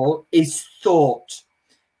powerful is thought?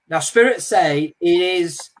 Now, spirits say it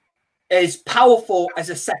is as powerful as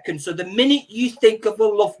a second. So the minute you think of a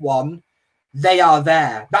loved one, they are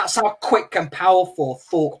there. That's how quick and powerful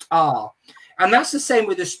thought are. And that's the same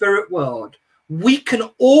with the spirit world. We can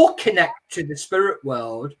all connect to the spirit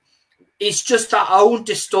world. It's just our own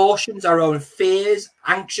distortions, our own fears,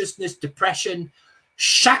 anxiousness, depression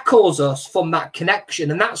shackles us from that connection.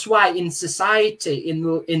 And that's why in society,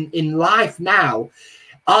 in life now,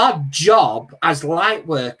 our job as light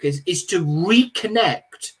workers is to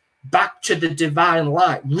reconnect back to the divine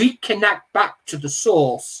light, reconnect back to the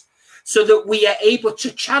source, so that we are able to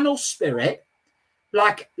channel spirit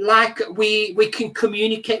like we can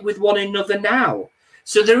communicate with one another now.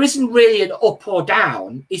 So there isn't really an up or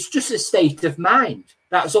down. It's just a state of mind.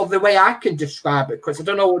 That's all the way I can describe it, Chris. I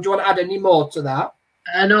don't know. Do you want to add any more to that?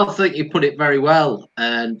 No, I think you put it very well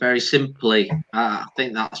and very simply. I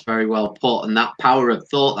think that's very well put. And that power of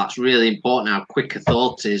thought, that's really important, how quick a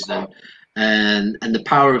thought is. And the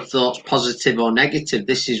power of thoughts, positive or negative,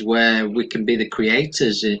 this is where we can be the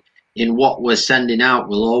creators in what we're sending out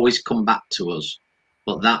will always come back to us.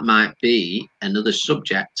 But that might be another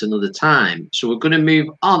subject, another time. So we're going to move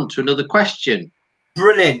on to another question.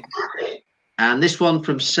 Brilliant. And this one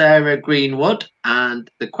from Sarah Greenwood. And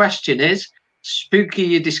the question is, Spooky,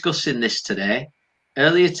 you're discussing this today.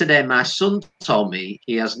 Earlier today, my son told me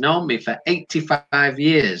he has known me for 85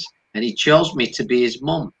 years and he chose me to be his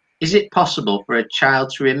mum. Is it possible for a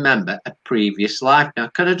child to remember a previous life? Now,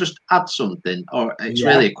 can I just add something? Or it's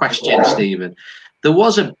really a question, Stephen. There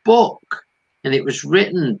was a book and it was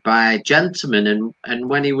written by a gentleman. And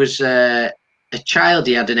when he was a child,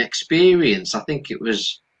 he had an experience. I think it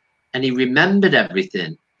was, and he remembered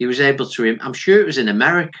everything. He was able to, I'm sure it was in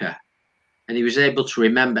America. And he was able to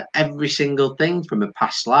remember every single thing from a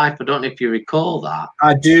past life. I don't know if you recall that.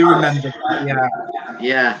 I do remember that, yeah.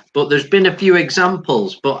 Yeah, but there's been a few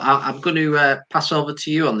examples. But I'm going to pass over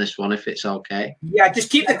to you on this one, if it's okay. Yeah, just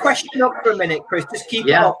keep the question up for a minute, Chris. Just keep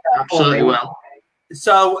it up. Absolutely well.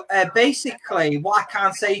 So basically, what I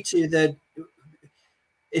can say to you that,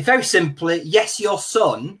 very simply, yes, your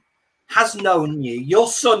son has known you. Your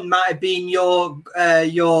son might have been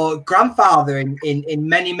your grandfather in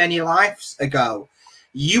many lives ago.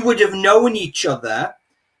 You would have known each other,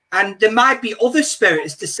 and there might be other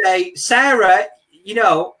spirits to say, Sarah, you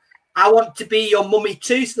know, I want to be your mummy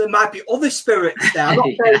too. So there might be other spirits there. I'm not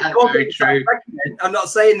saying very true. I'm not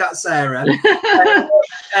saying that, Sarah.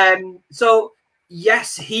 So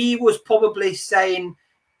yes, he was probably saying,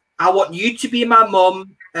 I want you to be my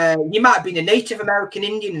mum. You might have been a Native American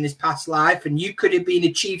Indian in his past life, and you could have been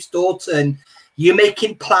a chief's daughter, and you're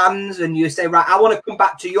making plans, and you say, right, I want to come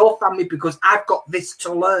back to your family because I've got this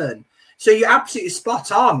to learn. So you're absolutely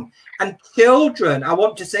spot on. And children, I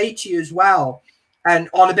want to say to you as well, and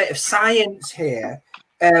on a bit of science here,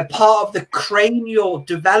 part of the cranial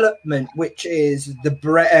development, which is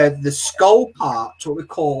the skull part, what we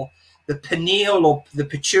call the pineal or the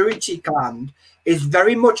pituitary gland, is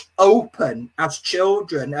very much open as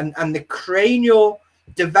children, and the cranial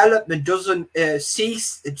development doesn't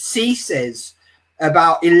ceases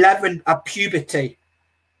about 11 at puberty.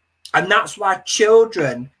 And that's why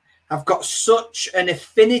children have got such an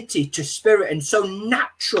affinity to spirit and so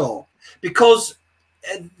natural, because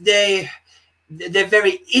they're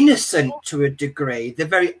very innocent to a degree. They're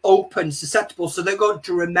very open, susceptible, so they're going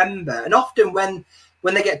to remember. And often when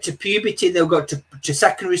they get to puberty, they'll go to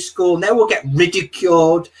secondary school and they will get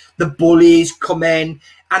ridiculed. The bullies come in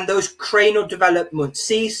and those cranial development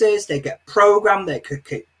ceases. They get programmed, they could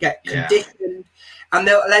get conditioned, and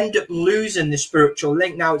they'll end up losing the spiritual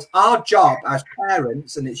link. Now, it's our job as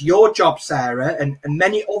parents, and it's your job, Sarah, and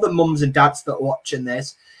many other mums and dads that are watching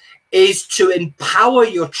this, is to empower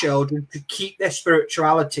your children to keep their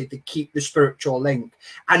spirituality, to keep the spiritual link,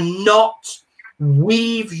 and not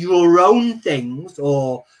weave your own things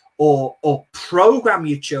or program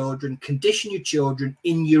your children, condition your children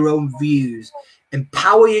in your own views.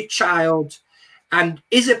 Empower your child. And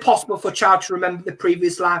is it possible for a child to remember the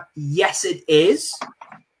previous life? Yes, it is.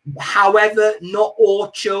 However, not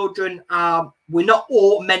all children are, we're not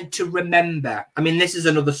all meant to remember. I mean, this is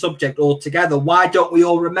another subject altogether. Why don't we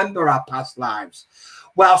all remember our past lives?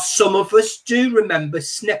 Well, some of us do remember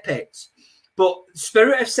snippets, but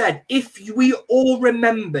Spirit have said, if we all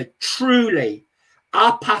remember truly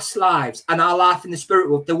our past lives and our life in the spirit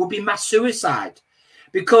world, there will be mass suicide,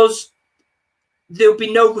 because there'll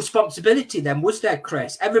be no responsibility then, was there,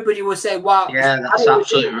 Chris? Everybody will say, well, yeah, that's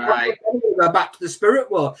absolutely right. Go back to the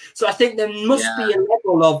spirit world. So I think there must be a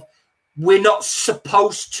level of, we're not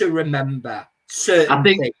supposed to remember certain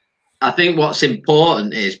things. I think what's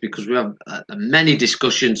important is, because we have many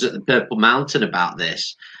discussions at the Purple Mountain about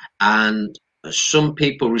this, and some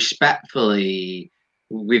people respectfully,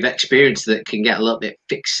 we've experienced that, can get a little bit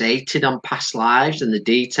fixated on past lives and the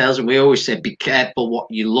details. And we always say, be careful what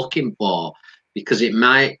you're looking for, because it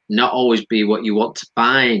might not always be what you want to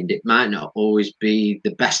find. It might not always be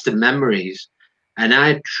the best of memories. And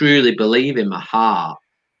I truly believe in my heart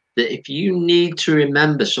that if you need to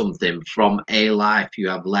remember something from a life you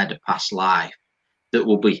have led, a past life, that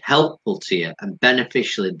will be helpful to you and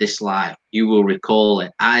beneficial in this life, you will recall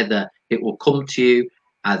it. Either it will come to you,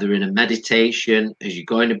 either in a meditation, as you're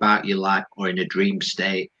going about your life, or in a dream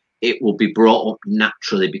state. It will be brought up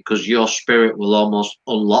naturally, because your spirit will almost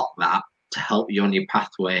unlock that to help you on your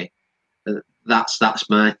pathway. That's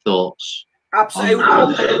my thoughts. Absolutely.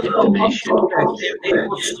 It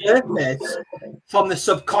will surface from the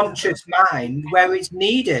subconscious mind where it's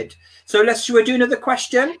needed. So shall we do another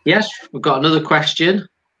question? Yes, we've got another question.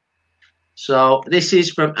 So this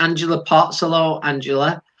is from Angela Pozzolo.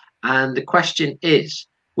 Angela, and the question is,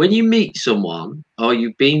 when you meet someone, or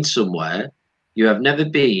you've been somewhere you have never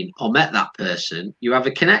been, or met that person, you have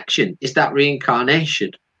a connection. Is that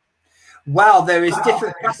reincarnation? Well, there is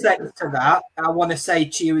different facets to that. I want to say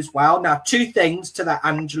to you as well. Now, two things to that,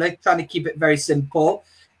 Angela, trying to keep it very simple,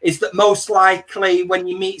 is that most likely when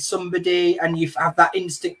you meet somebody and you have that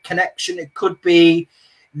instant connection, it could be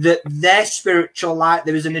that their spiritual life,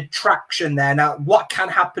 there is an attraction there. Now, what can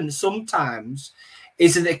happen sometimes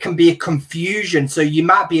is that it can be a confusion. So you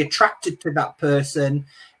might be attracted to that person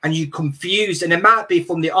and you confused, and it might be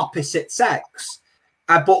from the opposite sex.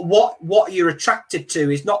 But what you're attracted to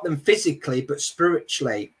is not them physically, but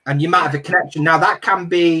spiritually. And you might have a connection. Now, that can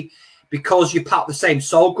be because you're part of the same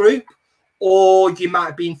soul group, or you might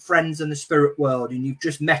have been friends in the spirit world and you've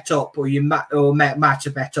just met up, or you might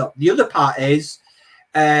have met up. The other part is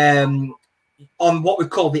on what we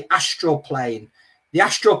call the astral plane. The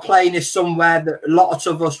astral plane is somewhere that lots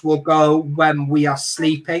of us will go when we are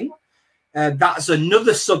sleeping. That's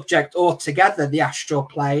another subject altogether, the astral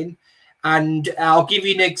plane. And I'll give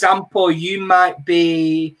you an example. You might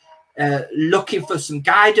be looking for some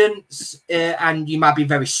guidance, and you might be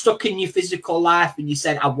very stuck in your physical life, and you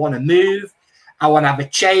said, I want to move, I want to have a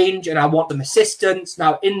change, and I want some assistance.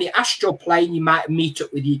 Now, in the astral plane, you might meet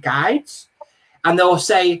up with your guides, and they'll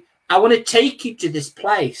say, I want to take you to this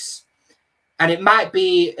place. And it might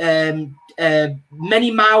be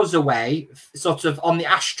many miles away, sort of on the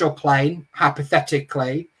astral plane,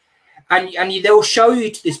 hypothetically. And they'll show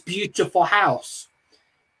you to this beautiful house.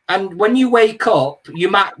 And when you wake up,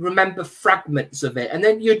 you might remember fragments of it. And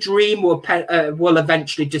then your dream will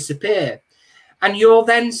eventually disappear. And you'll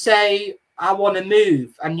then say, I want to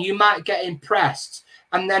move. And you might get impressed.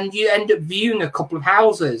 And then you end up viewing a couple of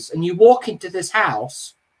houses. And you walk into this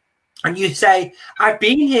house and you say, I've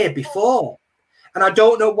been here before. And I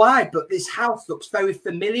don't know why, but this house looks very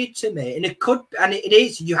familiar to me. And it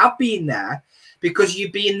is, you have been there, because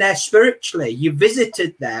you've been there spiritually. You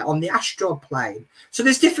visited there on the astral plane. So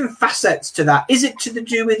there's different facets to that. Is it to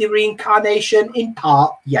do with your reincarnation? In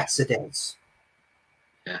part, yes, it is.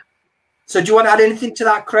 Yeah. So do you want to add anything to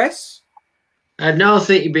that, Chris? No, I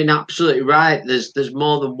think you've been absolutely right. There's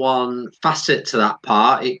more than one facet to that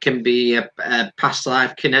part. It can be a past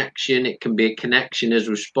life connection. It can be a connection, as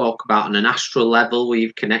we spoke about, on an astral level, where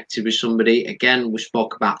you've connected with somebody. Again, we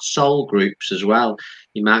spoke about soul groups as well.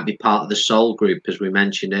 You might be part of the soul group, as we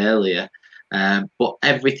mentioned earlier. But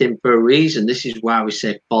everything for a reason. This is why we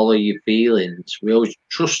say follow your feelings. We always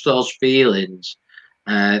trust those feelings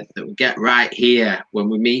that we get right here when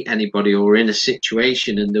we meet anybody or in a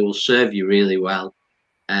situation, and they will serve you really well.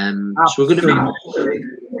 So we're going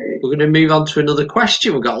to move on to another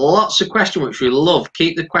question. We've got lots of questions, which we love.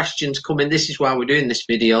 Keep the questions coming. This is why we're doing this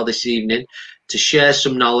video this evening, to share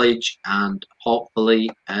some knowledge and hopefully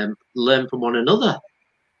learn from one another.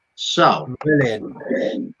 So,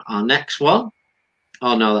 brilliant. Our next one.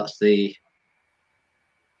 Oh no,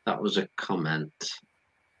 that was a comment.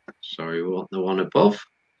 Sorry, we want the one above.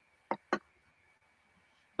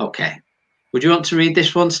 Okay. Would you want to read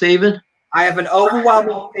this one, Stephen? I have an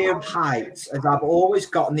overwhelming fear of heights, as I've always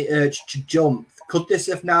gotten the urge to jump. Could this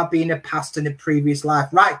have now been a past and a previous life?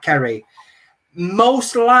 Right, Kerry.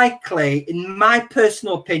 Most likely, in my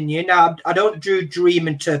personal opinion, I don't do dream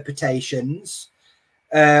interpretations.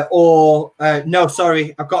 No,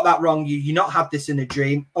 sorry, I've got that wrong. You not have this in a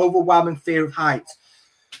dream. Overwhelming fear of heights.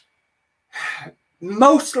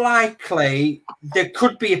 Most likely, there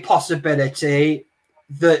could be a possibility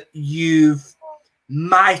that you've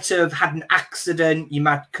might have had an accident, you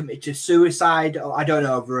might have committed suicide, or I don't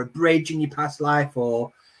know, over a bridge in your past life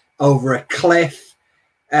or over a cliff.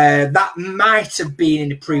 That might have been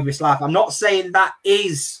in a previous life. I'm not saying that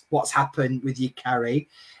is what's happened with you, Carrie.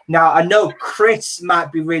 Now, I know Chris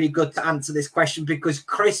might be really good to answer this question because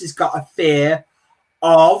Chris has got a fear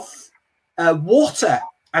of water,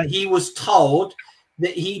 and he was told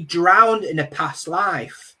that he drowned in a past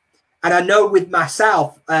life. And I know with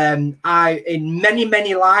myself, in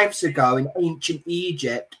many lives ago in ancient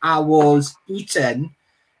Egypt, I was eaten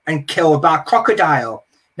and killed by a crocodile.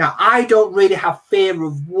 Now, I don't really have fear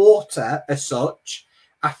of water as such.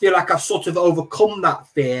 I feel like I've sort of overcome that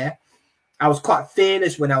fear. I was quite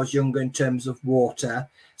fearless when I was younger in terms of water.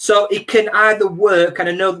 So it can either work, and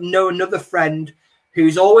I know another friend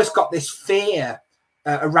who's always got this fear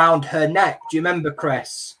around her neck. Do you remember,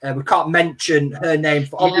 Chris? We can't mention her name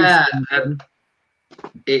for obvious reasons.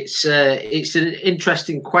 It's an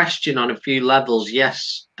interesting question on a few levels.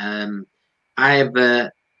 Yes, I have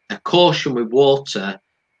a caution with water,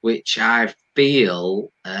 which I feel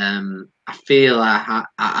I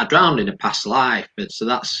drowned in a past life, and so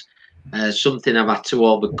that's something I've had to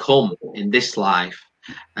overcome in this life.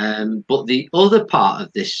 But the other part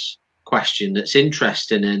of this question that's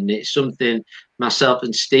interesting, and it's something myself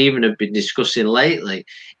and Stephen have been discussing lately,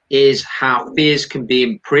 is how fears can be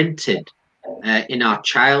imprinted in our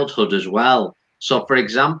childhood as well. So, for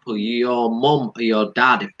example, your mum or your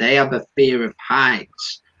dad, if they have a fear of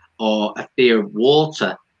heights or a fear of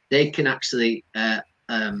water, they can actually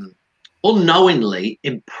unknowingly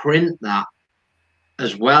imprint that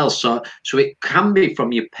as well. So it can be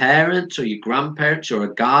from your parents or your grandparents or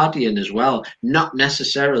a guardian as well, not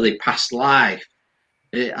necessarily past life.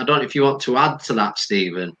 I don't know if you want to add to that,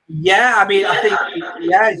 Stephen. Yeah, I mean, I think,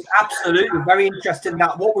 yeah, it's absolutely very interesting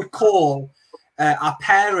that what we call our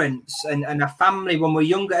parents and our family when we're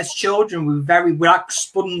younger as children, we're like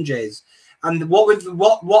sponges. And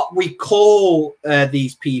what we call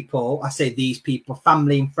these people, I say these people,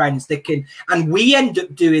 family and friends, and we end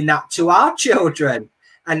up doing that to our children.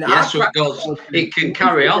 And yes, it can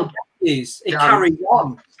carry on. It carries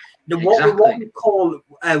on. What we call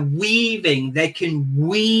weaving, they can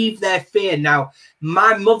weave their fear. Now,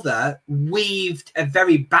 my mother weaved a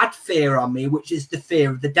very bad fear on me, which is the fear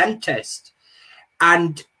of the dentist.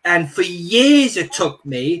 And for years it took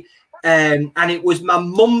me, and it was my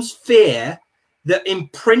mum's fear that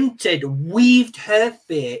weaved her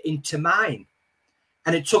fear into mine.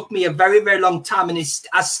 And it took me a very, very long time. And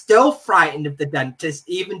I'm still frightened of the dentist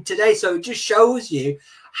even today. So it just shows you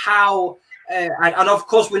how, and of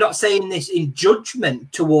course, we're not saying this in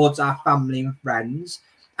judgment towards our family and friends.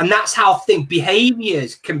 And that's how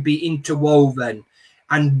behaviors can be interwoven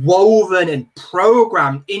and woven and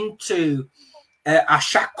programmed into our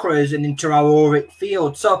chakras and into our auric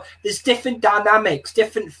field. So there's different dynamics,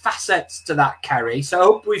 different facets to that, Kerry. So I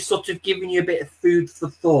hope we've sort of given you a bit of food for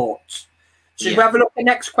thought. Should we have a look at the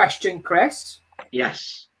next question, Chris?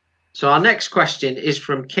 Yes. So our next question is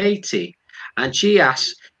from Katie, and she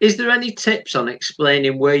asks, is there any tips on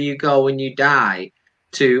explaining where you go when you die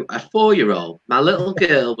to a 4-year-old? My little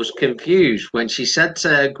girl was confused when she said to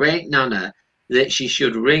her great nana that she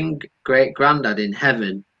should ring great granddad in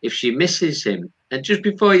heaven if she misses him. And just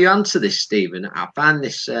before you answer this, Stephen, I find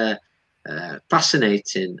this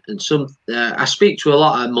fascinating. And I speak to a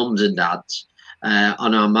lot of mums and dads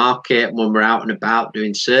on our market when we're out and about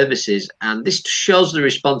doing services, and this shows the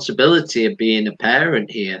responsibility of being a parent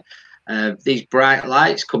here. These bright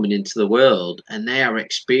lights coming into the world, and they are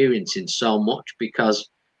experiencing so much, because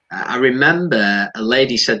I remember a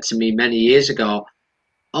lady said to me many years ago,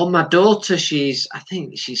 oh, my daughter, I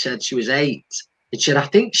think she said she was 8, and she said, I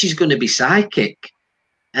think she's going to be psychic.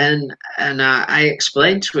 And I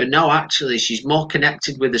explained to her, no, actually, she's more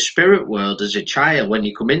connected with the spirit world as a child when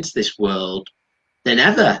you come into this world than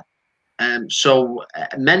ever. So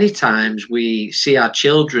many times we see our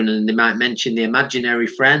children and they might mention the imaginary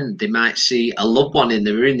friend. They might see a loved one in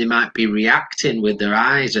the room. They might be reacting with their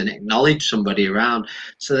eyes and acknowledge somebody around.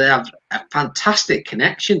 So they have a fantastic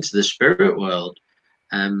connection to the spirit world.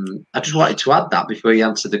 I just wanted to add that before you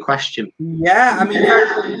answered the question. Yeah, I mean,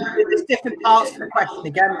 there's different parts to the question.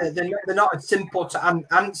 Again, they're not as simple to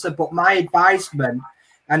answer, but my advisement,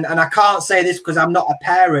 and I can't say this because I'm not a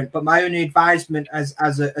parent, but my only advisement as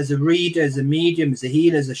a reader, as a medium, as a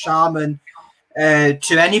healer, as a shaman,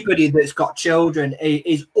 to anybody that's got children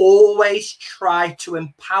is always try to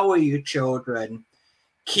empower your children.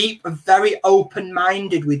 Keep very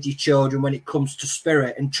open-minded with your children when it comes to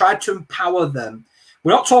spirit, and try to empower them.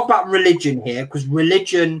 We're not talking about religion here, because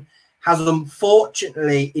religion has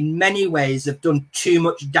unfortunately in many ways have done too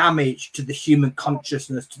much damage to the human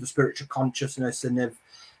consciousness, to the spiritual consciousness, and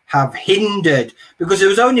have hindered, because it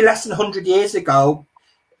was only less than 100 years ago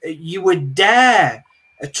you would dare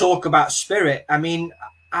talk about spirit. I mean,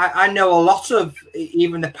 I know a lot of,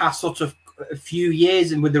 even the past sort of a few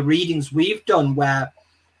years, and with the readings we've done, where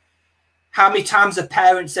how many times have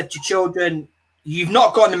parents said to children, you've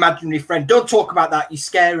not got an imaginary friend, don't talk about that, you're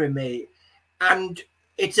scaring me. And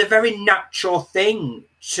it's a very natural thing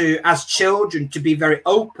to, as children, to be very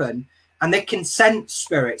open, and they can sense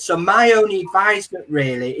spirit. So my only advisement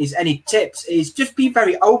really is, any tips is just be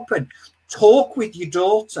very open. Talk with your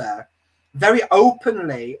daughter very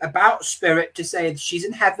openly about spirit, to say she's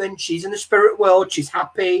in heaven, she's in the spirit world, she's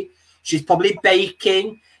happy, she's probably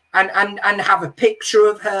baking, and have a picture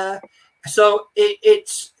of her. So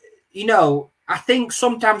it's, you know, I think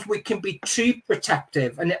sometimes we can be too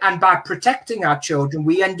protective, and by protecting our children,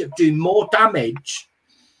 we end up doing more damage.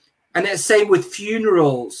 And it's the same with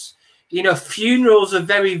funerals. You know, funerals are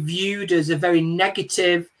very viewed as a very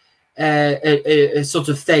negative sort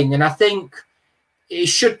of thing. And I think it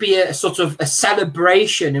should be a sort of a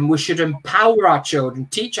celebration, and we should empower our children,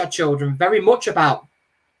 teach our children very much about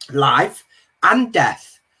life and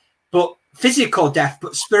death, but physical death,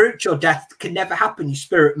 but spiritual death can never happen. Your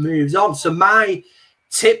spirit moves on. So my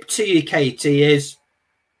tip to you, Katie, is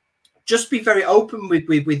just be very open with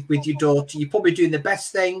your daughter. You're probably doing the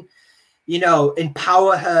best thing, you know,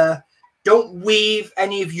 empower her. Don't weave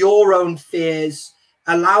any of your own fears.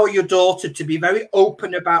 Allow your daughter to be very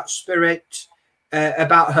open about spirit,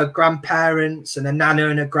 about her grandparents and her nana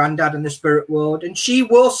and her granddad in the spirit world, and she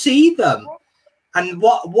will see them. And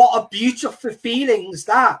what a beautiful feeling is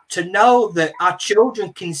that, to know that our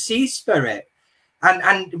children can see spirit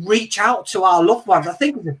and reach out to our loved ones. I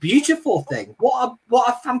think it's a beautiful thing. What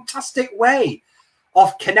a fantastic way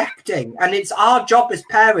of connecting. And it's our job as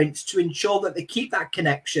parents to ensure that they keep that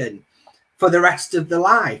connection for the rest of their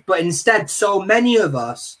life. But instead, so many of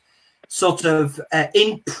us sort of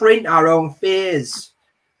imprint our own fears.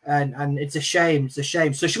 And it's a shame. It's a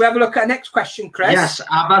shame. So should we have a look at our next question, Chris? Yes,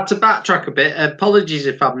 I've had to backtrack a bit. Apologies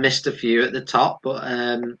if I've missed a few at the top, but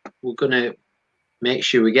we're going to make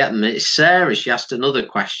sure we get them. It's Sarah. She asked another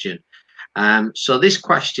question. So this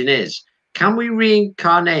question is, can we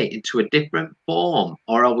reincarnate into a different form,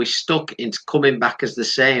 or are we stuck into coming back as the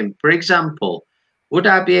same? For example, would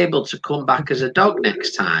I be able to come back as a dog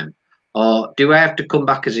next time? Or do I have to come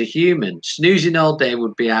back as a human? Snoozing all day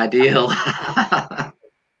would be ideal.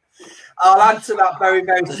 I'll answer that very,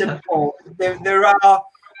 very simple. There are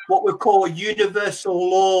what we call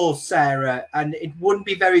universal laws, Sarah, and it wouldn't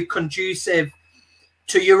be very conducive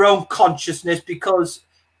to your own consciousness, because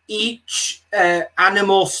each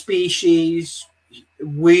animal species,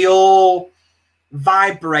 we all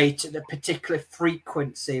vibrate at a particular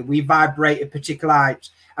frequency. We vibrate at particular height.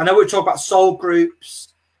 I know we talk about soul groups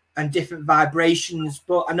and different vibrations,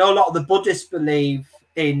 but I know a lot of the Buddhists believe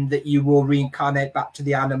in that you will reincarnate back to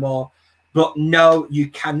the animal. But no, you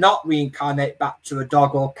cannot reincarnate back to a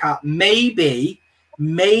dog or cat. Maybe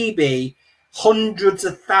hundreds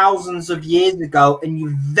of thousands of years ago, and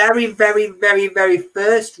your very, very, very, very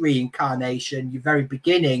first reincarnation, your very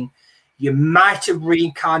beginning, you might have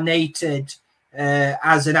reincarnated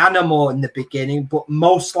as an animal in the beginning, but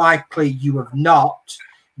most likely you have not.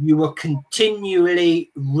 You will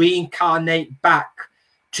continually reincarnate back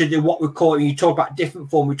to the what we call, you talk about different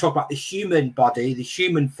form, we talk about the human body, the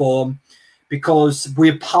human form, because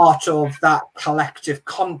we're part of that collective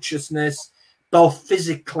consciousness, both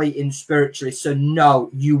physically and spiritually. So no,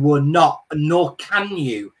 you will not, nor can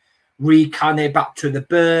you reincarnate back to the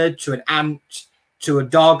bird, to an ant, to a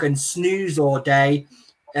dog and snooze all day,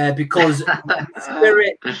 because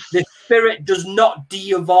the spirit does not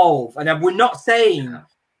de-evolve. And we're not saying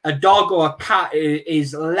a dog or a cat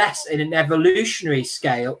is less in an evolutionary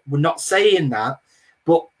scale. We're not saying that,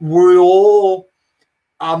 but we all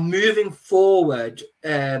are moving forward.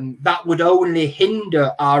 That would only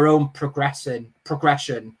hinder our own progression.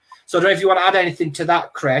 So I don't know if you want to add anything to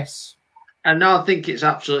that, Chris. I know, I think it's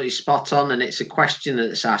absolutely spot on, and it's a question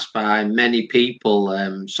that's asked by many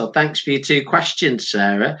people. So thanks for your two questions,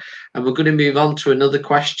 Sarah. And we're going to move on to another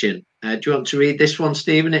question. Do you want to read this one,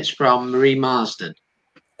 Stephen? It's from Marie Marsden.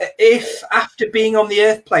 If after being on the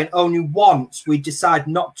Earth plane only once we decide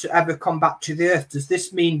not to ever come back to the Earth, does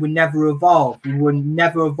this mean we never evolve? We will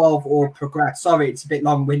never evolve or progress? Sorry, it's a bit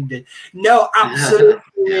long-winded. No, absolutely.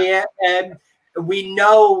 Yeah. We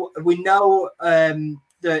know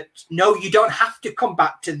that no, you don't have to come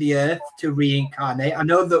back to the Earth to reincarnate. I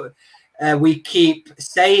know that we keep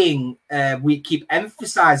saying, we keep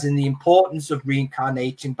emphasizing the importance of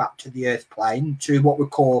reincarnating back to the Earth plane, to what we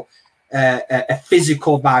call a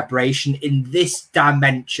physical vibration in this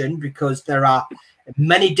dimension, because there are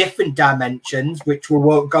many different dimensions which we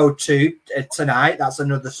won't go to tonight. That's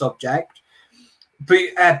another subject.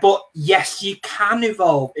 But yes, you can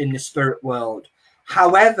evolve in the spirit world.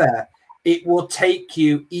 However, it will take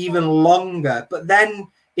you even longer. But then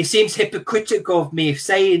it seems hypocritical of me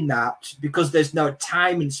saying that, because there's no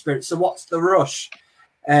time in spirit. So what's the rush?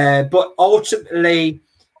 But ultimately,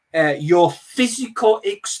 your physical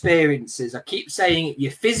experiences, I keep saying it,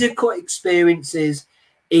 your physical experiences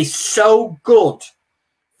is so good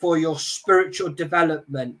for your spiritual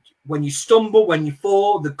development. When you stumble, when you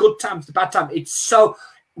fall, the good times, the bad times, it's so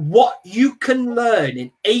what you can learn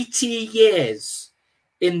in 80 years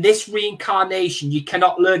in this reincarnation, you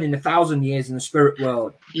cannot learn in 1,000 years in the spirit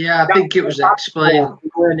world. Yeah, I think it was explained.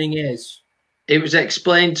 Learning is. It was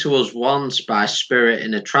explained to us once by Spirit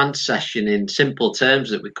in a trance session in simple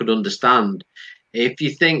terms that we could understand. If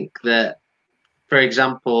you think that, for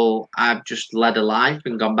example, I've just led a life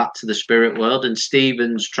and gone back to the spirit world, and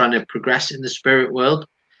Stephen's trying to progress in the spirit world,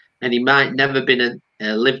 and he might never been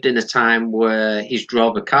lived in a time where he's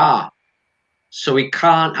drove a car, so he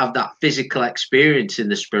can't have that physical experience in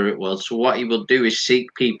the spirit world. So what he will do is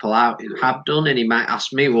seek people out who have done, and he might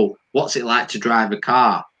ask me, well, what's it like to drive a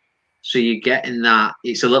car? So you're getting that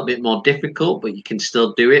it's a little bit more difficult, but you can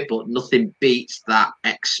still do it. But nothing beats that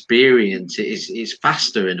experience. It's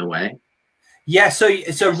faster in a way. Yeah, so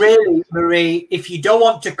really, Marie, if you don't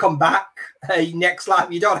want to come back next life,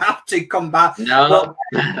 you don't have to come back. No,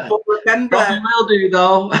 but remember, probably will do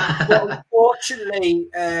though. Well, unfortunately,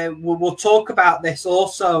 we'll talk about this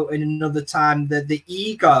also in another time. The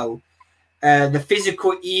ego, the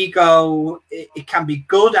physical ego, it can be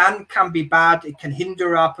good and can be bad. It can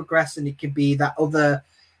hinder our progression. It can be that other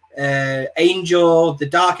angel, the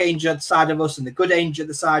dark angel at the side of us, and the good angel at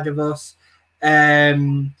the side of us.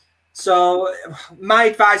 So my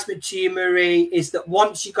advisement to you, Marie, is that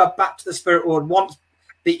once you go back to the spirit world, once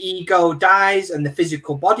the ego dies and the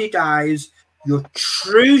physical body dies, your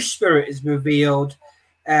true spirit is revealed,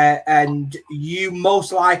 and you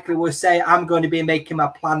most likely will say, I'm going to be making my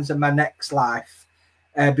plans in my next life,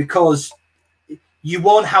 because you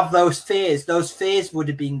won't have those fears. Those fears would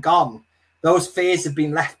have been gone. Those fears have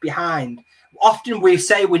been left behind. Often we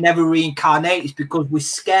say we never reincarnate is because we're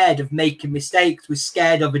scared of making mistakes. We're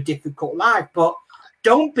scared of a difficult life. But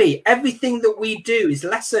don't be. Everything that we do is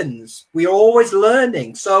lessons. We are always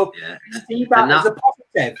learning. So see that as a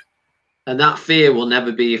positive. And that fear will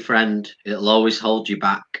never be your friend. It'll always hold you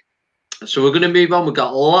back. So we're going to move on. We've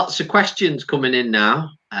got lots of questions coming in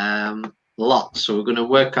now. Lots. So we're going to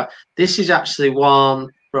work out. This is actually one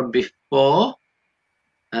from before.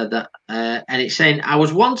 And it's saying, I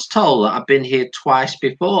was once told that I've been here twice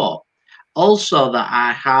before. Also that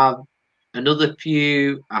I have another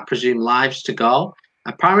few, I presume, lives to go.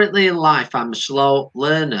 Apparently in life, I'm a slow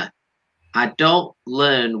learner. I don't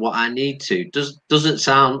learn what I need to. Does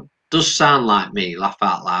sound like me, laugh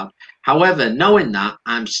out loud. However, knowing that,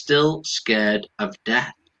 I'm still scared of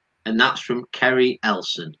death. And that's from Kerry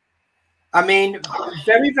Elson. I mean,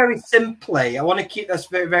 very, very simply, I want to keep this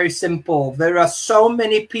very, very simple. There are so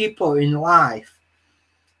many people in life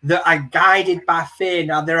that are guided by fear.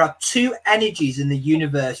 Now, there are two energies in the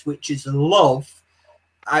universe, which is love.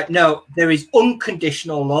 No, there is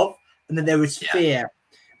unconditional love, and then there is fear.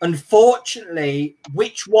 Unfortunately,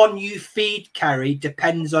 which one you feed, Kerry,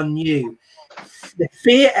 depends on you. The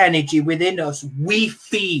fear energy within us, we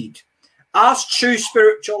feed. Our true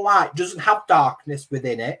spiritual light doesn't have darkness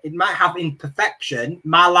within it. It might have imperfection.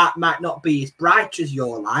 My light might not be as bright as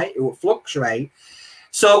your light. It will fluctuate.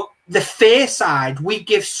 So the fear side, we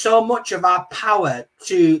give so much of our power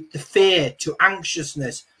to the fear, to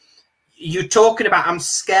anxiousness. You're talking about, I'm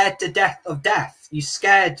scared to death of death. You're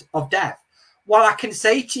scared of death. Well, I can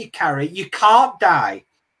say to you, Carrie, you can't die.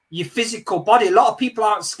 Your physical body, a lot of people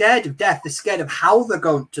aren't scared of death. They're scared of how they're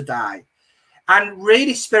going to die. And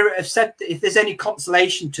really, Spirit have said that if there's any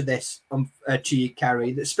consolation to this, to you,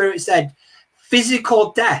 Carrie, that Spirit said,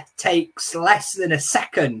 Physical death takes less than a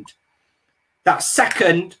second. That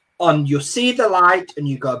second on, you see the light and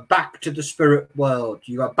you go back to the spirit world.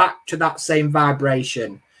 You go back to that same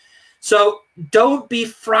vibration. So don't be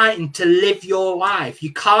frightened to live your life.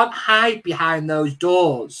 You can't hide behind those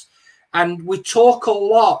doors. And we talk a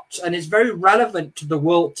lot, and it's very relevant to the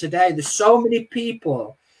world today. There's so many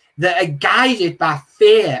people that are guided by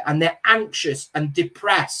fear, and they're anxious and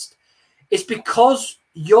depressed. It's because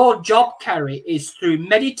your job, Kerry, is through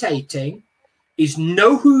meditating, is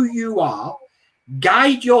know who you are,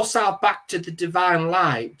 guide yourself back to the divine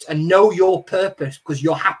light, and know your purpose, because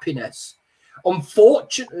your happiness.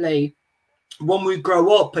 Unfortunately, when we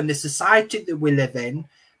grow up in the society that we live in,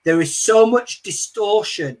 there is so much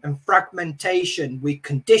distortion and fragmentation. We're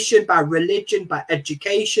conditioned by religion, by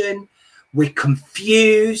education. We're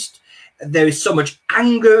confused. There is so much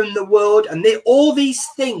anger in the world, and all these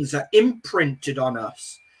things are imprinted on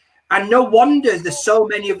us. And no wonder there's so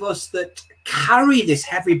many of us that carry this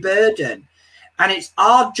heavy burden. And it's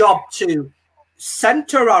our job to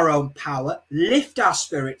center our own power, lift our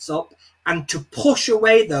spirits up, and to push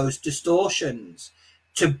away those distortions,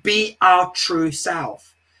 to be our true self.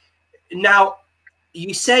 Now,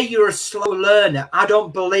 you say you're a slow learner. I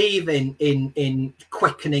don't believe in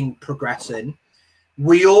quickening progression.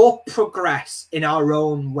 We all progress in our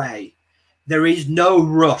own way. There is no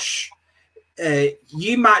rush.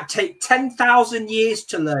 You might take 10,000 years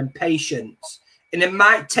to learn patience, and it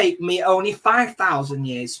might take me only 5,000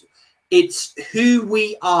 years. It's who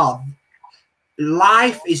we are.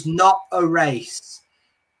 Life is not a race.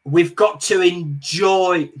 We've got to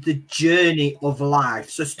enjoy the journey of life.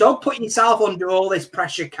 So don't put yourself under all this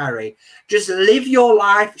pressure, Kerry. Just live your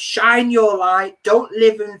life, shine your light. Don't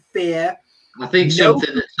live in fear. I think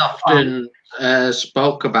something that's often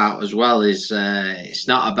spoke about as well is it's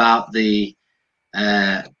not about the,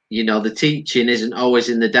 the teaching isn't always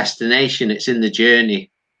in the destination, it's in the journey.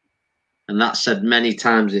 And that's said many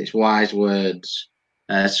times, it's wise words.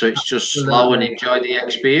 So it's just slow and enjoy the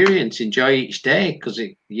experience, enjoy each day, because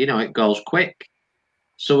it goes quick.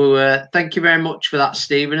 So thank you very much for that,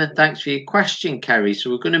 Stephen, and thanks for your question, Kerry. So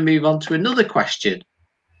we're going to move on to another question,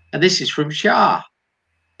 and this is from Shah,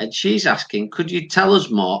 and she's asking, could you tell us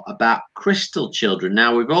more about crystal children?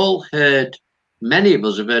 Now, we've all heard, many of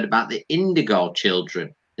us have heard about the indigo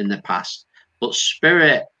children in the past, but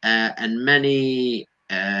spirit and many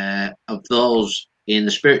of those in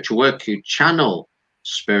the spiritual work who channel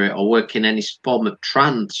spirit or work in any form of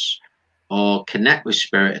trance or connect with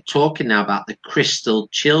spirit are talking now about the crystal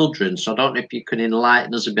children. So I don't know if you can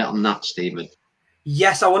enlighten us a bit on that, Stephen.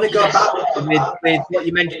 Yes, I want to go back with what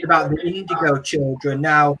you mentioned about the indigo children.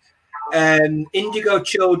 Now, indigo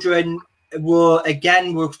children we'll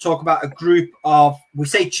talk about a group of, we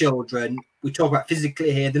say children, we talk about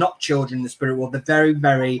physically here, they're not children in the spirit world, they're very,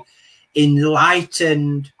 very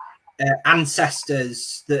enlightened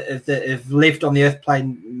ancestors that have lived on the earth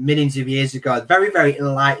plane millions of years ago. Very, very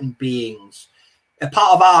enlightened beings, a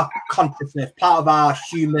part of our consciousness, part of our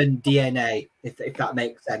human DNA, if that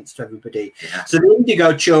makes sense to everybody. Yeah. So the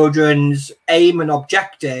indigo children's aim and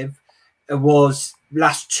objective was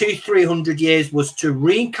last 200-300 years was to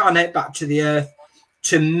reincarnate back to the earth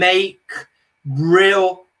to make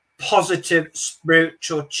real positive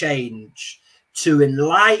spiritual change, to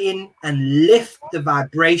enlighten and lift the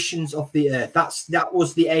vibrations of the earth. That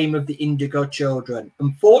was the aim of the indigo children.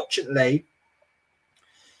 Unfortunately,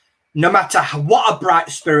 no matter what a bright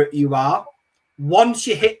spirit you are, once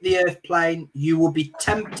you hit the earth plane, you will be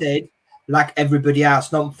tempted like everybody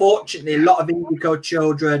else. Now, unfortunately, a lot of indigo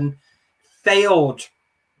children failed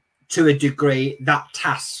to a degree that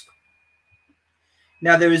task.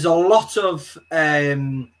 Now, there is a lot of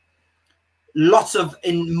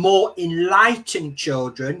more enlightened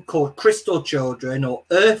children called crystal children or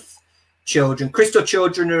earth children. Crystal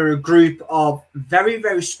children are a group of very,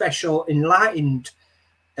 very special enlightened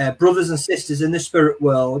brothers and sisters in the spirit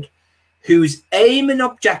world whose aim and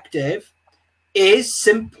objective is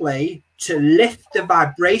simply to lift the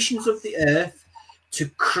vibrations of the earth to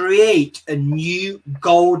create a new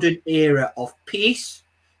golden era of peace,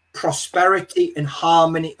 prosperity and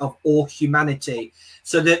harmony of all humanity,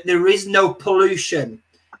 so that there is no pollution,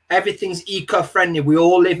 everything's eco-friendly, we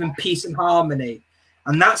all live in peace and harmony.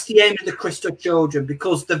 And that's the aim of the crystal children,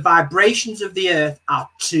 because the vibrations of the earth are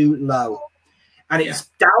too low. And it's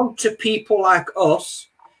down to people like us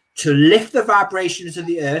to lift the vibrations of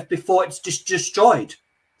the earth before it's just destroyed.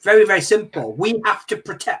 Very, very simple. We have to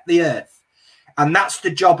protect the earth. And that's the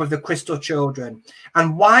job of the crystal children.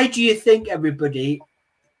 And why do you think, everybody,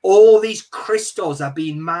 all these crystals are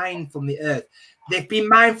being mined from the earth. They've been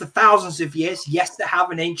mined for thousands of years. Yes, they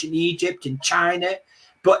have in ancient Egypt and China,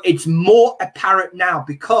 but it's more apparent now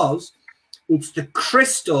because it's the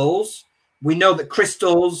crystals. We know that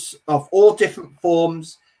crystals of all different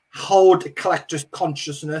forms hold a collector's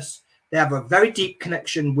consciousness. They have a very deep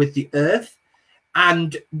connection with the earth.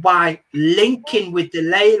 And by linking with the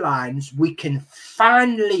ley lines, we can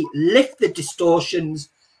finally lift the distortions,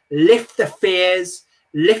 lift the fears,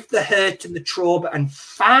 lift the hurt and the trauma, and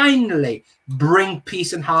finally bring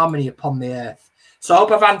peace and harmony upon the earth. So I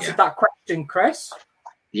hope I've answered that question, Chris.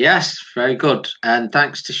 Yes, very good. And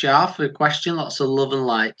thanks to Shah for the question. Lots of love and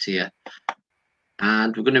light to you.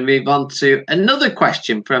 And we're going to move on to another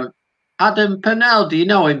question from Adam Purnell. Do you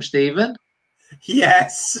know him, Stephen?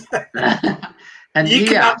 Yes. And you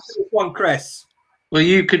can answer this one, Chris. Well,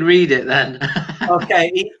 you can read it then.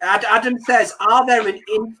 Okay. Adam says, are there an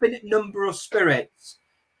infinite number of spirits?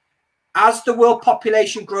 As the world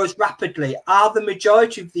population grows rapidly, are the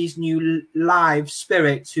majority of these new live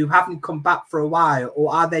spirits who haven't come back for a while,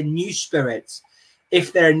 or are they new spirits?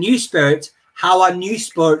 If they're new spirits, how are new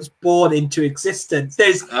spirits born into existence?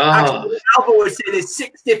 There's actually, Albert would say there's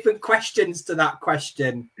 6 different questions to that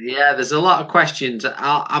question. Yeah, there's a lot of questions.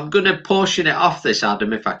 I'm going to portion it off this,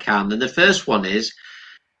 Adam, if I can. And the first one is,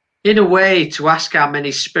 in a way, to ask how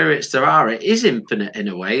many spirits there are, it is infinite in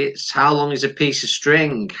a way. It's how long is a piece of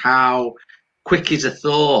string? How quick is a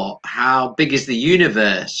thought? How big is the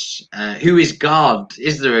universe? Who is God?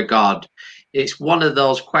 Is there a God? It's one of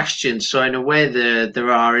those questions. So in a way,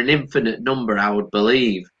 there are an infinite number, I would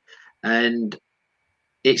believe. And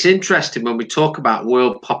it's interesting when we talk about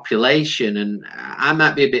world population, and I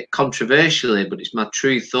might be a bit controversial here, but it's my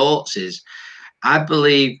true thoughts is, I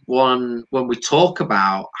believe when we talk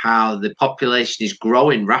about how the population is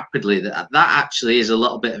growing rapidly, that actually is a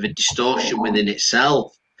little bit of a distortion within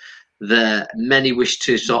itself, that many wish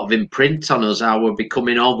to sort of imprint on us, how we're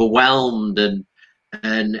becoming overwhelmed and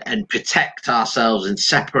protect ourselves and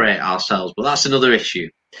separate ourselves. But that's another issue.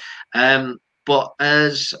 But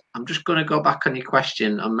as I'm just going to go back on your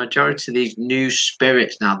question, a majority of these new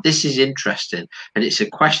spirits. Now, this is interesting, and it's a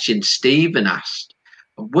question Stephen asked.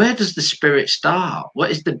 Where does the spirit start?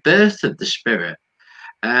 What is the birth of the spirit?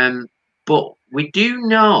 But we do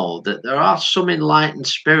know that there are some enlightened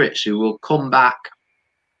spirits who will come back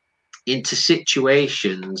into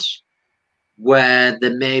situations where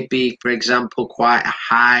there may be, for example, quite a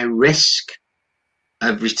high risk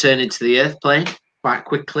of returning to the earth plane quite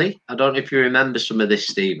quickly. I don't know if you remember some of this,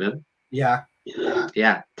 Stephen. Yeah.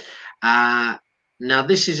 Yeah. Now,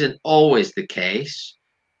 this isn't always the case,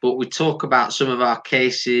 but we talk about some of our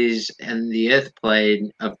cases in the earth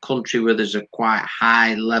plane of country where there's a quite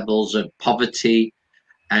high levels of poverty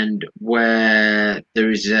and where there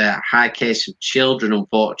is a high case of children,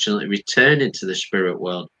 unfortunately, returning to the spirit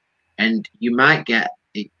world. And you might get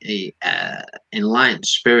a enlightened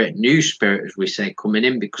spirit, new spirit, as we say, coming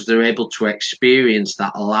in because they're able to experience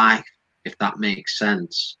that life, if that makes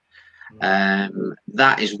sense.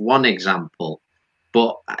 That is one example.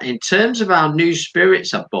 But in terms of how new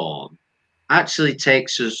spirits are born, actually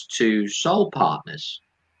takes us to soul partners,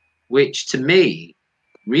 which to me,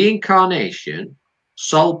 reincarnation,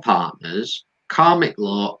 soul partners, karmic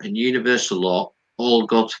law and universal law all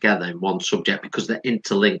go together in one subject because they're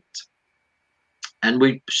interlinked. And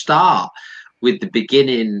we start with the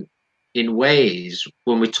beginning in ways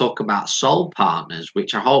when we talk about soul partners,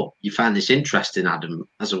 which I hope you find this interesting, Adam,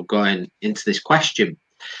 as I'm going into this question.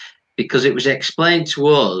 Because it was explained to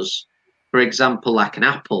us, for example, like an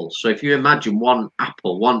apple. So if you imagine one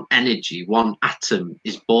apple, one energy, one atom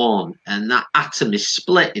is born, and that atom is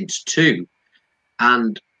split into 2.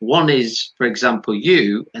 And one is, for example,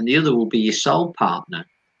 you, and the other will be your soul partner.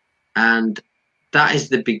 And that is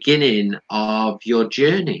the beginning of your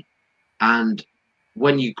journey. And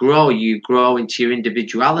when you grow into your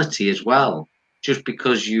individuality as well. Just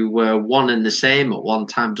because you were one and the same at one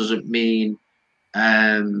time doesn't mean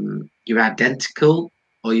you're identical,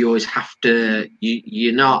 or you always have to.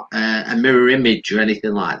 You're not a mirror image or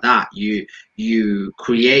anything like that. You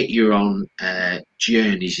create your own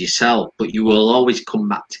journeys yourself, but you will always come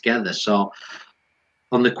back together. So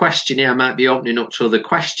on the question here, I might be opening up to other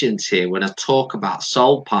questions here when I talk about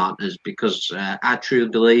soul partners, because I truly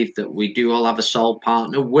believe that we do all have a soul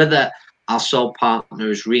partner. Whether our soul partner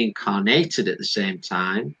is reincarnated at the same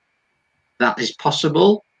time, that is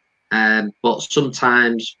possible. But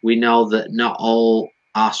sometimes we know that not all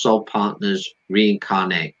our soul partners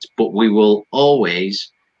reincarnate, but we will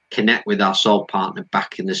always connect with our soul partner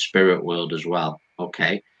back in the spirit world as well.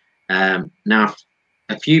 Okay. Now,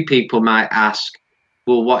 a few people might ask,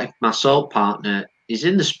 well, what if my soul partner is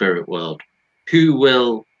in the spirit world. Who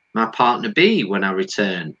will my partner be when I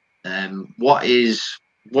return? What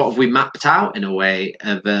have we mapped out in a way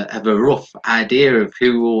of a rough idea of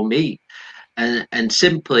who we'll meet? And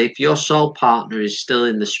simply, if your soul partner is still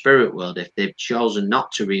in the spirit world, if they've chosen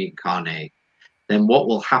not to reincarnate, then what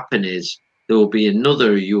will happen is there will be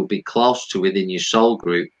another you'll be close to within your soul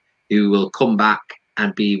group who will come back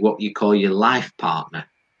and be what you call your life partner.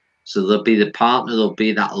 So there'll be the partner, there'll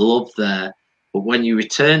be that love there. But when you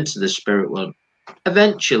return to the spirit world,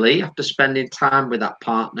 eventually, after spending time with that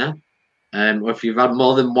partner, or if you've had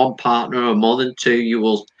more than one partner or more than two, you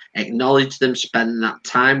will acknowledge them, spend that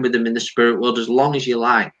time with them in the spirit world as long as you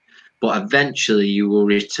like. But eventually, you will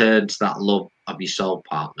return to that love of your soul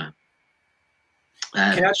partner.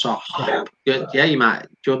 Yeah, you might.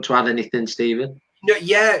 Do you want to add anything, Stephen? No,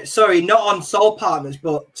 yeah, sorry, not on soul partners,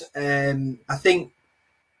 but I think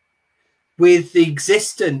with the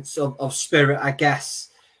existence of spirit, I guess,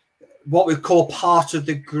 what we call part of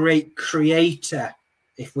the great creator,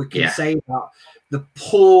 if we can say that, the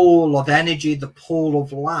pool of energy, the pool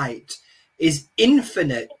of light is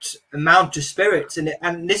infinite amount of spirits.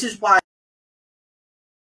 And this is why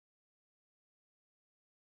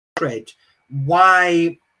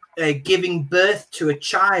giving birth to a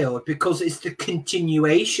child, because it's the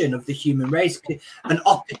continuation of the human race, an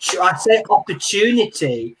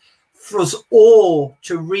opportunity for us all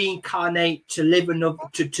to reincarnate, to live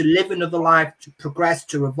another life, to progress,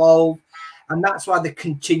 to evolve. And that's why the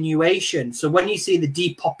continuation. So when you see the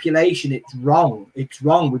depopulation, it's wrong. It's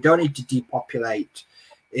wrong. We don't need to depopulate.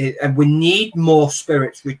 And we need more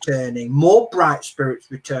spirits returning, more bright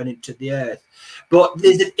spirits returning to the earth. But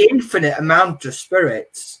there's an infinite amount of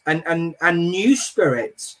spirits and new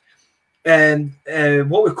spirits,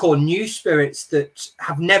 what we call new spirits that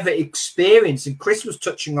have never experienced. And Chris was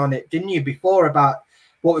touching on it, didn't you, before, about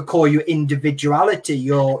what we call your individuality.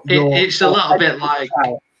 It's a little bit like,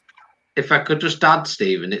 if I could just add,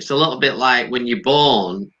 Stephen, it's a little bit like when you're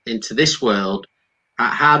born into this world.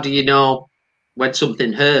 How do you know when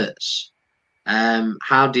something hurts?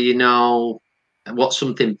 How do you know what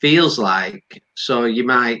something feels like? So you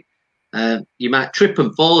might trip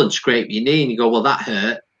and fall and scrape your knee, and you go, well, that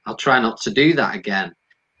hurt, I'll try not to do that again.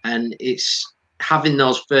 And it's having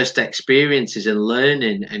those first experiences and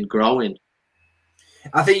learning and growing.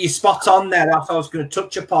 I think you're spot on there. That's what I was going to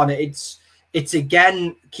touch upon. It's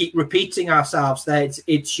again, keep repeating ourselves there.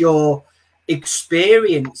 It's your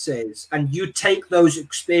experiences, and you take those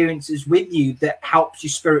experiences with you that helps your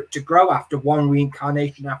spirit to grow after one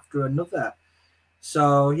reincarnation after another.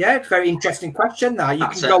 So yeah, it's a very interesting question there. You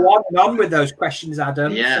can go on and on with those questions,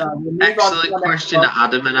 Adam. Yeah, so we'll excellent question,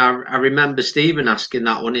 Adam. And I remember Stephen asking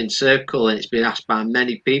that one in circle, and it's been asked by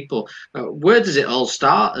many people. Where does it all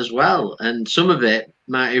start as well? And some of it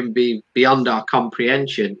might even be beyond our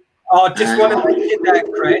comprehension. Oh, just want to mention there,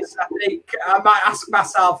 Chris. I think I might ask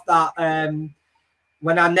myself that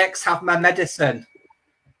when I next have my medicine.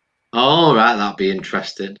 Oh, right, that'll be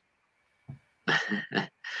interesting.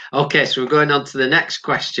 Okay, so we're going on to the next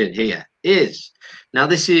question here. Now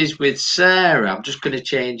this is with Sarah. I'm just going to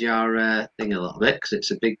change our thing a little bit because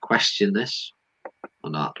it's a big question, this. Or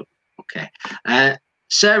not. Okay.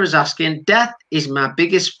 Sarah's asking, death is my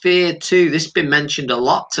biggest fear too. This has been mentioned a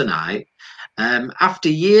lot tonight. After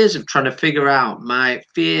years of trying to figure out my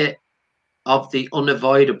fear of the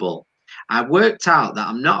unavoidable, I worked out that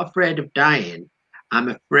I'm not afraid of dying. I'm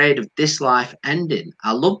afraid of this life ending.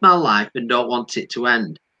 I love my life and don't want it to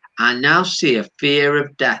end. I now see a fear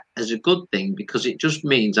of death as a good thing because it just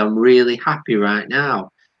means I'm really happy right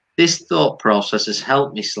now. This thought process has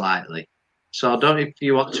helped me slightly. So I don't know if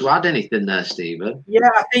you want to add anything there, Stephen. Yeah,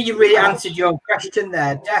 I think you really answered your question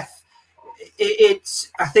there. Death,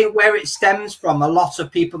 it's I think where it stems from, a lot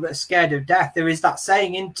of people that are scared of death, there is that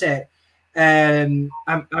saying, isn't it?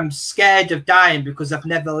 I'm scared of dying because I've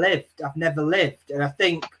never lived. And I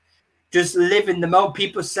think just live in the moment.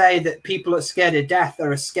 People say that people that are scared of death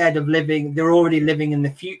are scared of living. They're already living in the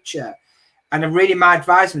future. And really my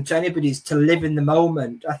advisement to anybody is to live in the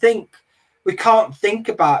moment. I think we can't think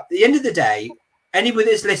about, at the end of the day, anybody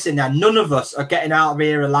that's listening now, none of us are getting out of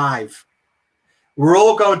here alive. We're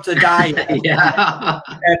all going to die. Yeah.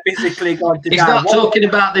 Physically going to die. He's not talking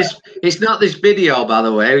about this. It's not this video, by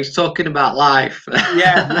the way. He's talking about life.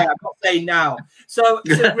 yeah, I'm not saying now. So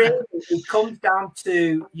really, it comes down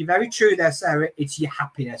to, you're very true there, Sarah. It's your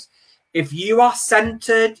happiness. If you are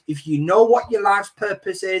centered, if you know what your life's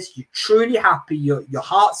purpose is, you're truly happy, your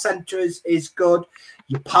heart center is good,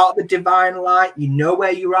 you're part of the divine light, you know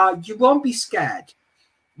where you are, you won't be scared.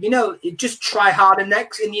 You know, just try harder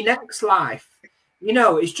in your next life. You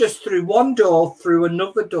know, it's just through one door, through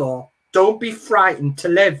another door. Don't be frightened to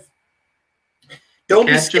live. Don't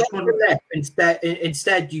be scared to live.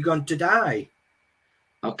 Instead, you're going to die.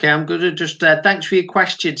 Okay, I'm going to just thanks for your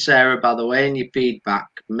question, Sarah, by the way, and your feedback.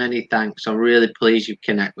 Many thanks. I'm really pleased you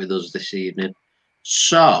connect with us this evening.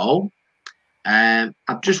 So, I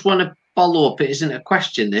just want to follow up. It isn't a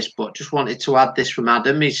question, this, but just wanted to add this from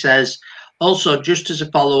Adam. He says, also, just as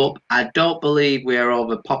a follow up, I don't believe we are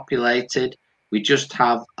overpopulated. We just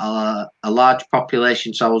have a large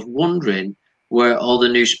population. So I was wondering where all the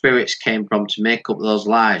new spirits came from to make up those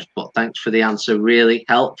lives. But thanks for the answer. Really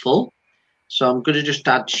helpful. So I'm going to just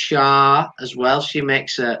add Shah as well. She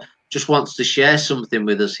just wants to share something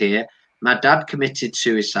with us here. My dad committed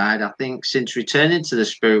suicide. I think since returning to the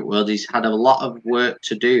spirit world, he's had a lot of work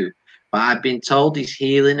to do. But I've been told he's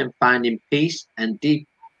healing and finding peace, and deep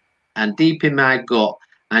in my gut,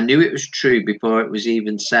 I knew it was true before it was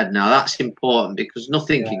even said. Now that's important because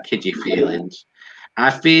nothing can kid your feelings.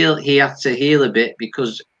 I feel he had to heal a bit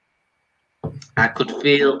because I could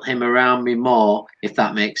feel him around me more, if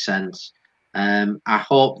that makes sense. I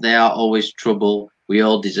hope they are always trouble. We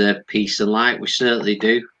all deserve peace and light. We certainly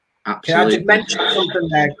do. Absolutely. Can I just mention something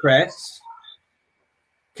there, Chris?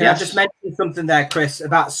 I just mention something there, Chris,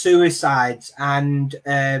 about suicides and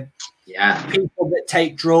people that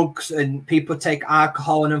take drugs and people take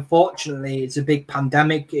alcohol? And unfortunately, it's a big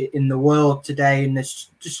pandemic in the world today, and there's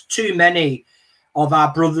just too many of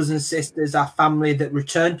our brothers and sisters, our family, that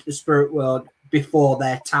return to the spirit world before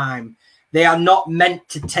their time. They are not meant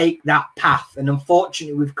to take that path. And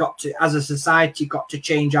unfortunately, we've got to, as a society, got to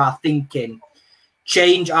change our thinking,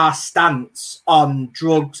 change our stance on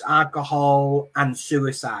drugs, alcohol, and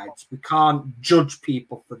suicides. We can't judge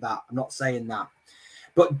people for that. I'm not saying that.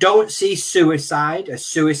 But don't see suicide as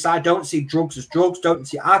suicide. Don't see drugs as drugs. Don't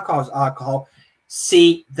see alcohol as alcohol.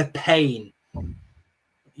 See the pain.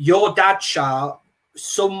 Your dad, Shah,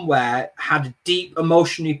 somewhere had deep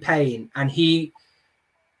emotional pain, and he,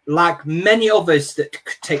 like many others that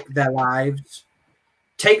take their lives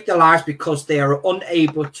because they are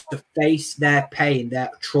unable to face their pain, their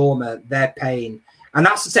trauma, their pain. And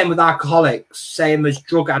that's the same with alcoholics, same as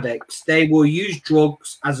drug addicts. They will use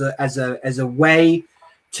drugs as a way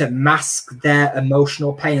to mask their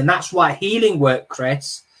emotional pain. And that's why healing work,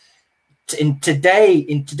 Chris, in today,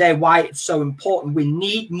 why it's so important. We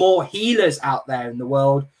need more healers out there in the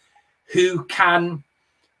world who can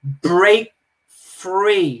break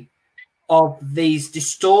free of these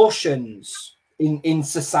distortions in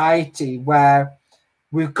society, where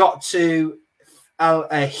we've got to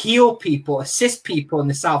heal people, assist people in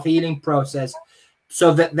the self-healing process,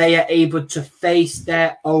 so that they are able to face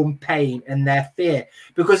their own pain and their fear.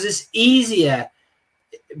 Because it's easier,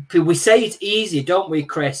 we say it's easier, don't we,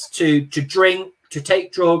 Chris, to drink, to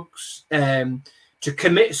take drugs, to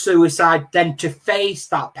commit suicide, than to face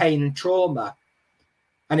that pain and trauma.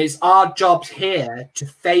 And it's our jobs here to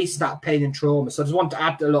face that pain and trauma. So I just want to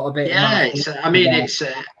add a little bit. Yeah, it's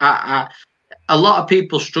a lot of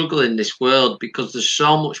people struggle in this world because there's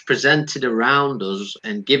so much presented around us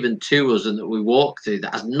and given to us and that we walk through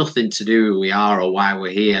that has nothing to do with who we are or why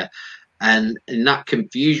we're here. And that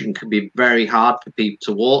confusion can be very hard for people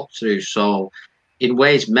to walk through. So in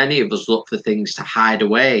ways, many of us look for things to hide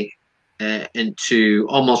away and to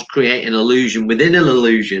almost create an illusion within an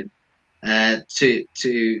illusion.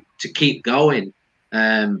 To keep going,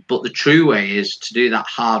 but the true way is to do that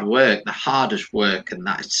hard work, the hardest work, and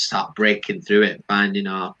that is to start breaking through it, finding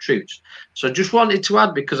our truths. So I just wanted to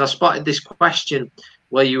add, because I spotted this question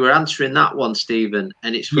where you were answering that one, Stephen,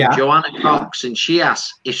 and it's from Joanna Cox, and she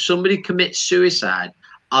asks, if somebody commits suicide,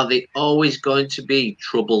 are they always going to be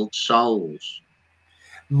troubled souls?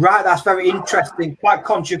 Right, that's very interesting, quite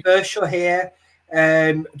controversial here. So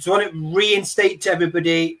I want to reinstate to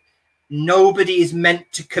everybody, nobody is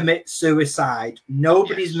meant to commit suicide.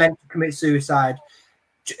 Nobody's meant to commit suicide.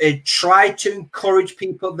 Try to encourage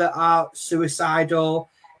people that are suicidal.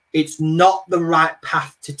 It's not the right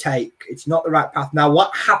path to take. It's not the right path. Now,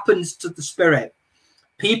 what happens to the spirit?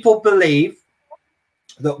 People believe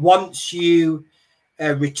that once you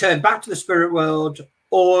return back to the spirit world,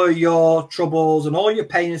 all your troubles and all your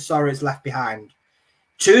pain and sorrow is left behind.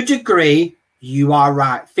 To a degree, you are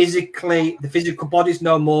right. Physically, the physical body's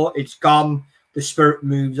no more. It's gone. The spirit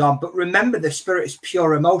moves on. But remember, the spirit is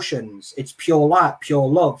pure emotions. It's pure light, pure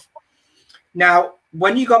love. Now,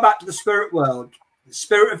 when you go back to the spirit world, the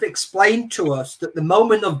spirit have explained to us that the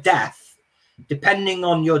moment of death, depending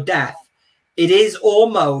on your death, it is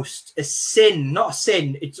almost a sin, not a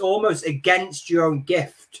sin. It's almost against your own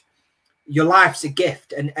gift. Your life's a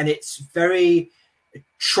gift, and it's very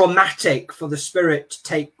traumatic for the spirit to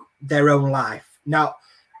take their own life. Now,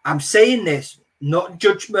 I'm saying this not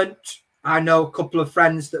judgment. I know a couple of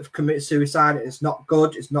friends that have committed suicide. It's not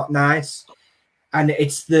good. It's not nice. And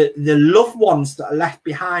it's the loved ones that are left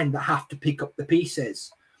behind that have to pick up the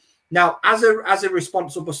pieces. Now, as a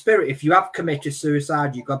responsible spirit, if you have committed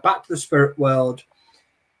suicide, you go back to the spirit world.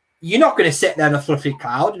 You're not going to sit there in a fluffy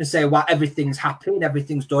cloud and say, well, everything's happy and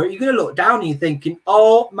everything's done. You're going to look down and you're thinking,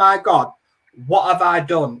 oh my God, what have I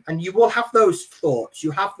done? And you will have those thoughts.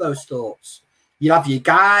 You have those thoughts. You'll have your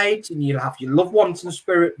guides and you'll have your loved ones in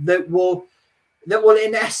spirit that will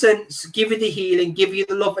in essence give you the healing, give you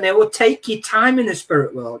the love, and it will take you time in the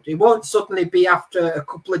spirit world. It won't suddenly be after a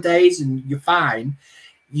couple of days and you're fine.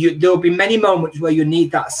 There'll be many moments where you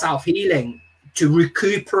need that self-healing to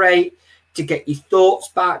recuperate, to get your thoughts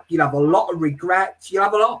back. You'll have a lot of regrets. You'll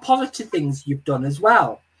have a lot of positive things you've done as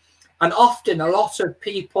well. And often a lot of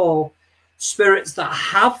people, spirits that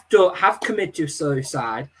have committed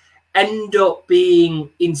suicide, end up being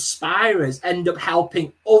inspirers, end up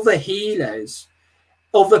helping other healers,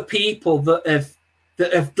 other people that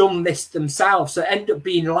have done this themselves. So end up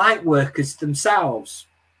being light workers themselves,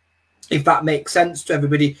 if that makes sense to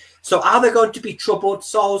everybody. So are there going to be troubled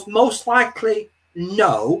souls? Most likely,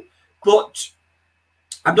 no. But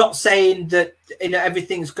I'm not saying that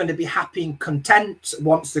everything's going to be happy and content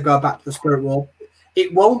once they go back to the spirit world.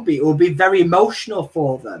 It won't be. It will be very emotional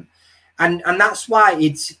for them. And that's why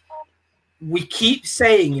we keep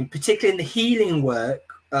saying, in particular in the healing work,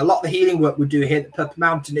 a lot of the healing work we do here at the Purple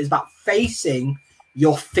Mountain is about facing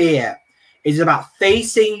your fear. It's about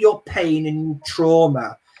facing your pain and your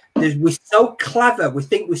trauma. We're so clever. We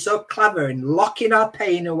think we're so clever in locking our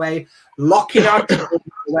pain away, locking our trauma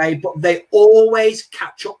away, but they always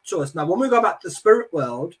catch up to us. Now, when we go back to the spirit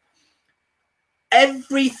world,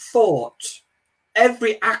 every thought,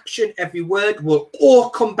 every action, every word will all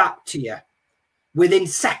come back to you within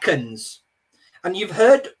seconds. And you've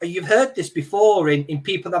heard this before in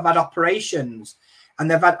people that have had operations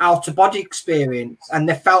and they've had out-of-body experience and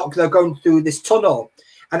they felt they're going through this tunnel.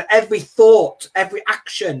 And every thought, every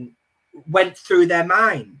action went through their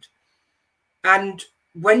mind. And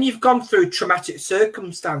when you've gone through traumatic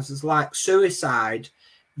circumstances like suicide,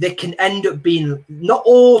 they can end up being, not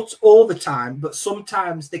all the time, but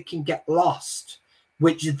sometimes they can get lost,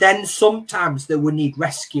 which then sometimes they will need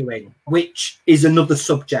rescuing, which is another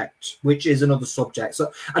subject.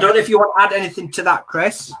 So I don't know if you want to add anything to that,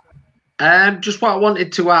 Chris. Just what I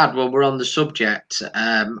wanted to add while we're on the subject.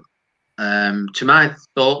 To my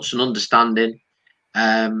thoughts and understanding,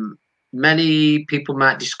 many people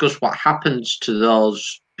might discuss what happens to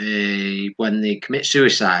those when they commit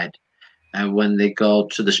suicide and when they go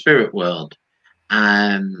to the spirit world.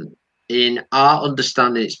 In our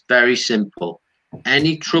understanding, it's very simple.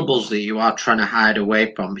 Any troubles that you are trying to hide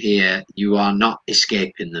away from here, you are not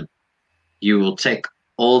escaping them. You will take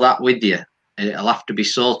all that with you. It'll have to be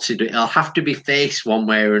sorted. It'll have to be faced one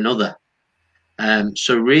way or another.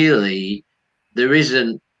 So really, there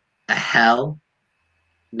isn't a hell.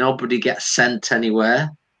 Nobody gets sent anywhere.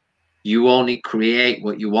 You only create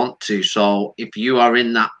what you want to. So if you are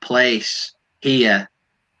in that place here,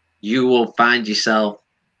 you will find yourself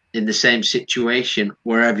in the same situation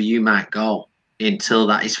wherever you might go until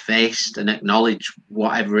that is faced and acknowledged,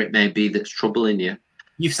 whatever it may be that's troubling you.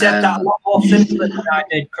 You've said that a lot more simply than I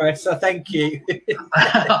did, Chris, so thank you.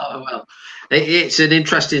 Well, it's an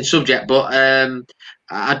interesting subject, but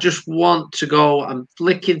I just want to go, I'm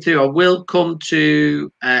flicking through, I will come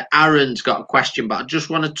to, Aaron's got a question, but I just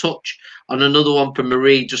want to touch on another one from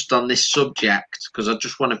Marie just on this subject, because I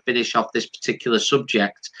just want to finish off this particular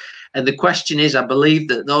subject. And the question is, I believe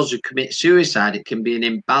that those who commit suicide, it can be an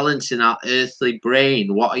imbalance in our earthly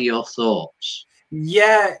brain. What are your thoughts?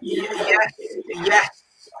 Yes,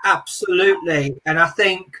 absolutely. And I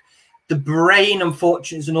think the brain,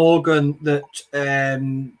 unfortunately, is an organ that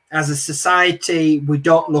as a society we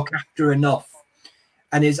don't look after enough,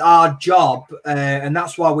 and it's our job, and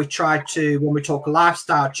that's why we try to, when we talk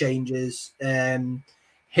lifestyle changes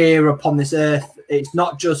here upon this earth, it's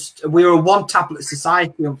not just, we're a one tablet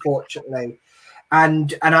society, unfortunately,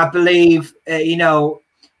 and I believe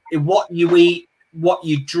what you eat, what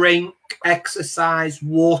you drink, exercise,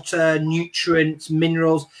 water, nutrients,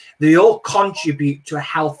 minerals, they all contribute to a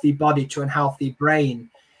healthy body, to a healthy brain.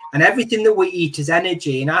 And everything that we eat is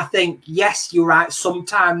energy. And I think, yes, you're right.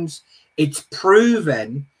 Sometimes it's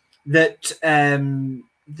proven that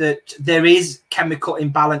that there is chemical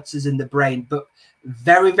imbalances in the brain, but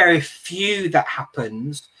very, very few that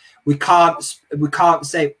happens. We can't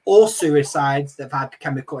say all suicides that have had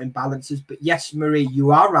chemical imbalances, but yes, Marie,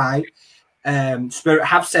 you are right. Spirit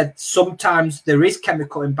have said sometimes there is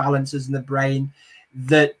chemical imbalances in the brain.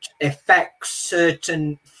 that affects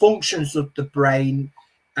certain functions of the brain,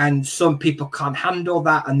 and some people can't handle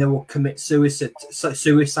that and they will commit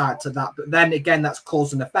suicide to that. But then again, that's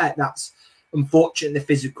cause and effect. That's unfortunate in the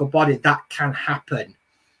physical body. That can happen.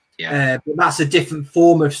 Yeah. But that's a different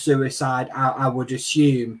form of suicide, I would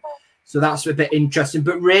assume. So that's a bit interesting.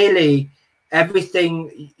 But really,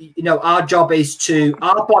 everything, you know, our job is to,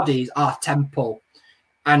 our bodies are temple,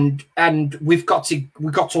 and we've got to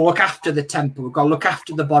look after the temple. We've got to look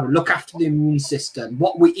after the body, look after the immune system,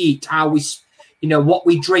 what we eat, how we, you know, what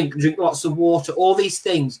we drink lots of water. All these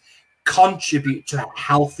things contribute to a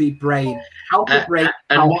healthy brain. Healthy brain.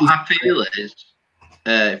 And what I feel is,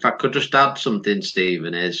 if I could just add something,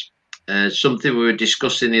 Stephen, is something we were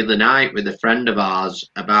discussing the other night with a friend of ours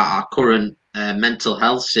about our current mental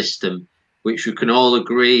health system, which we can all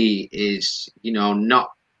agree is, you know,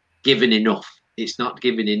 not giving enough. It's not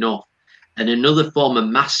giving enough. And another form of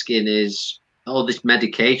masking is all this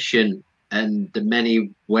medication and the many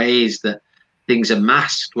ways that things are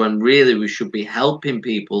masked, when really we should be helping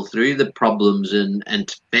people through the problems and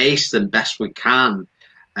to face them best we can.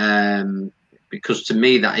 Because to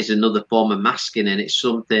me, that is another form of masking, and it's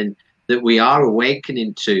something that we are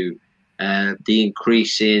awakening to, the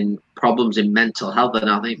increase in problems in mental health. And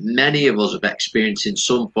I think many of us have experienced in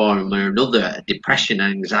some form or another depression,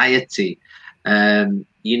 anxiety,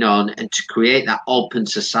 you know, and to create that open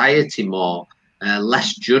society more,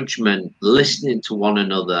 less judgment, listening to one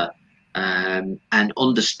another, and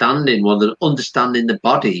understanding the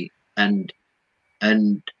body, and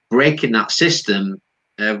breaking that system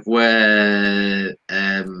of where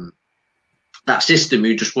that system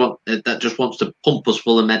that just wants to pump us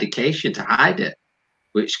full of medication to hide it,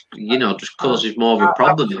 which, you know, just causes more of a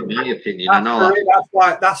problem, in my opinion.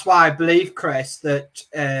 That's why I believe, Chris, that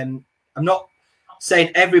I'm not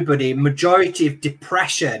saying everybody, majority of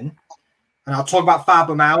depression, and I'll talk about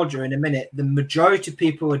fibromyalgia in a minute, the majority of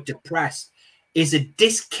people who are depressed is a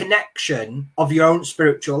disconnection of your own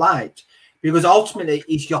spiritual light. Because ultimately,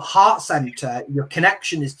 it's your heart center, your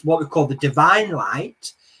connection is what we call the divine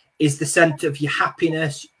light, is the center of your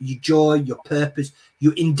happiness, your joy, your purpose,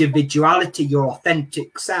 your individuality, your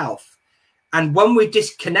authentic self. And when we're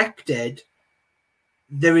disconnected,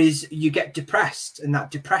 you get depressed, and that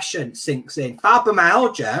depression sinks in.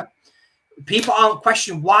 Fibromyalgia, people aren't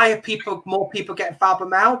questioning why are more people getting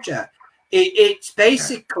fibromyalgia. It's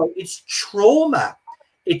basically, it's trauma.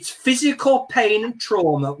 It's physical pain and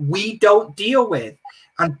trauma we don't deal with.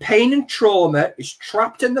 And pain and trauma is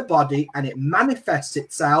trapped in the body, and it manifests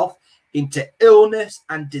itself into illness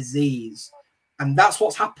and disease. And that's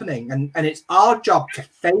what's happening. And it's our job to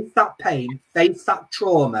face that pain, face that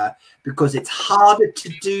trauma, because it's harder to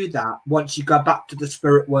do that once you go back to the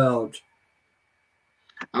spirit world.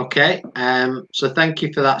 Okay. So thank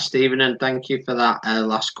you for that, Stephen, and thank you for that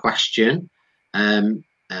last question,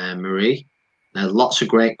 Marie. Lots of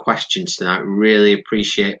great questions tonight. Really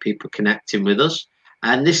appreciate people connecting with us.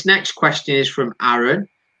 And this next question is from Aaron,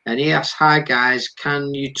 and he asks, "Hi guys,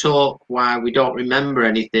 can you talk why we don't remember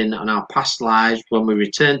anything on our past lives when we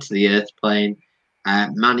return to the earth plane?"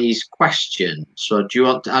 Manny's question. So do you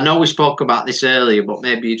want to, I know we spoke about this earlier, but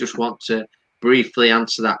maybe you just want to briefly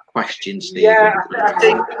answer that question, Stephen. Yeah, I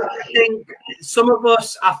think some of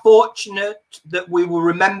us are fortunate that we will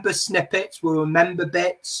remember snippets, we'll remember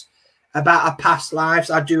bits about our past lives.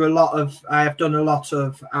 I have done a lot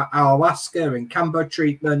of ayahuasca and Kambo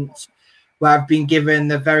treatments, where I've been given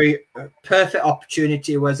the very perfect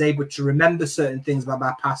opportunity where I was able to remember certain things about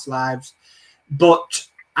my past lives. But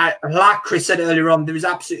like Chris said earlier on, there is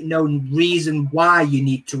absolutely no reason why you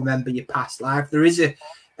need to remember your past life. There is a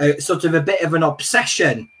sort of a bit of an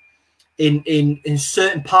obsession in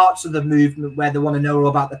certain parts of the movement where they want to know all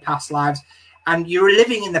about the past lives, and you're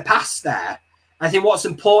living in the past there. I think what's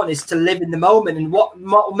important is to live in the moment. And what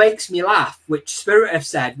makes me laugh, which Spirit have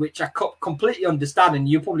said, which I completely understand, and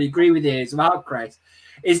you probably agree with it as well, Chris,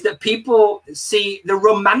 is that people they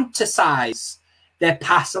romanticize their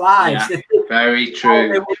past lives. Yeah, very true.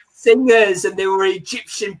 They were singers and they were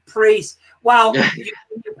Egyptian priests. Well, in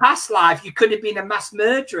your past life, you could have been a mass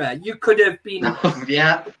murderer. You could have been.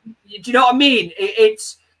 Yeah. Do you know what I mean?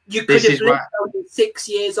 You could have lived only 6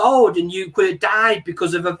 years old, and you could have died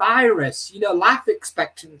because of a virus. You know, life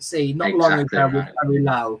expectancy not long ago was very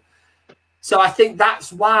low. So I think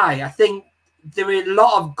that's why. I think there are a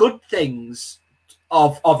lot of good things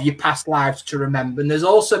of your past lives to remember. And there's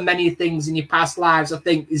also many things in your past lives I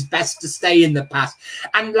think is best to stay in the past.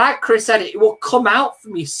 And like Chris said, it will come out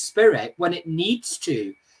from your spirit when it needs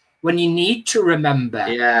to, when you need to remember.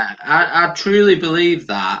 Yeah, I truly believe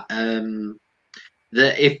that.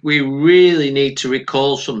 that if we really need to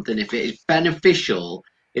recall something, if it is beneficial,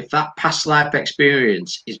 if that past life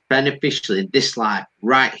experience is beneficial in this life,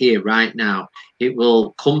 right here, right now, it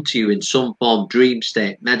will come to you in some form, dream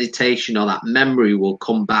state, meditation, or that memory will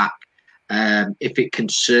come back if it can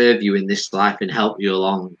serve you in this life and help you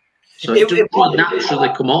along. So it doesn't naturally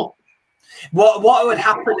come up. What would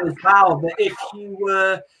happen as well,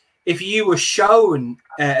 that if you were shown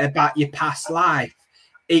about your past life,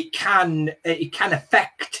 it can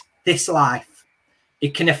affect this life.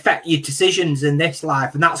 It can affect your decisions in this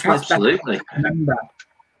life, and that's what's absolutely better to remember.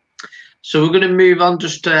 So we're going to move on.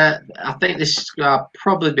 Just I think this is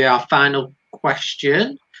probably be our final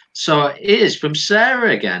question. So it is from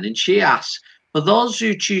Sarah again, and she asks, for those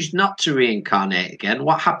who choose not to reincarnate again,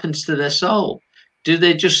 what happens to their soul? Do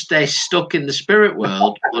they just stay stuck in the spirit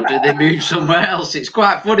world, or do they move somewhere else? It's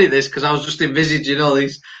quite funny, this, because I was just envisaging all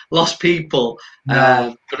these lost people,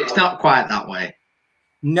 but it's not quite that way.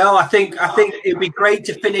 No, I think it'd be great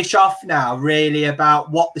to finish off now, really,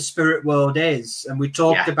 about what the spirit world is, and we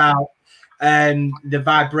talked about the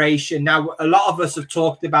vibration. Now, a lot of us have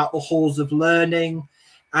talked about the halls of learning,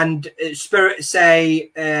 and spirits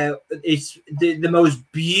say it's the most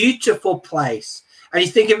beautiful place. And you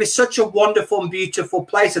think if it's such a wonderful and beautiful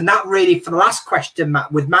place, and that really, for the last question, Matt,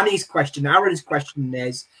 with Manny's question, Aaron's question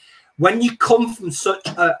is, when you come from such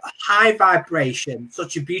a high vibration,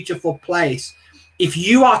 such a beautiful place, if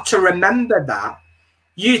you are to remember that,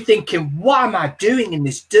 you're thinking, what am I doing in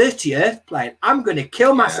this dirty earth plane? I'm going to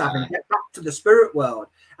kill myself and get back to the spirit world.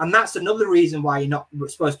 And that's another reason why you're not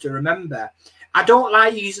supposed to remember. I don't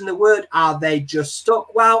like using the word, are they just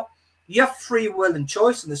stuck? Well, you have free will and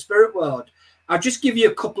choice in the spirit world. I'll just give you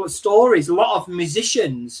a couple of stories. A lot of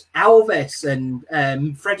musicians, Elvis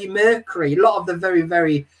and Freddie Mercury, a lot of the very,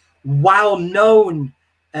 very well-known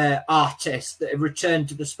artists that have returned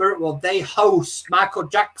to the spirit world, they host, Michael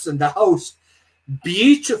Jackson, they host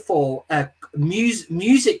beautiful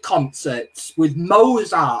music concerts with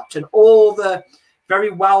Mozart and all the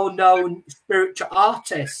very well-known spiritual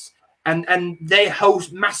artists. And they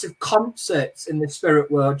host massive concerts in the spirit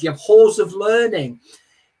world. You have halls of learning.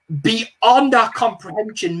 Beyond our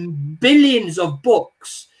comprehension, billions of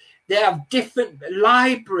books. They have different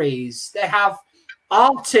libraries. They have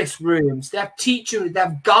artist rooms. They have teacher rooms. They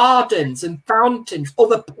have gardens and fountains,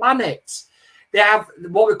 other planets. They have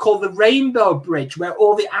what we call the Rainbow Bridge, where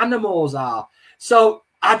all the animals are. So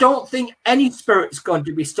I don't think any spirit's going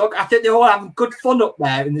to be stuck. I think they're all having good fun up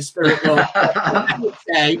there in the spirit world.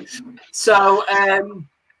 So,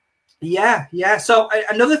 yeah. So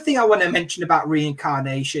another thing I want to mention about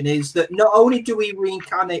reincarnation is that not only do we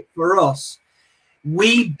reincarnate for us,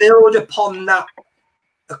 we build upon that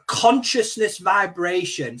consciousness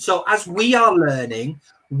vibration. So as we are learning,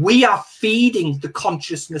 we are feeding the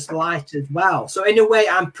consciousness light as well. So in a way,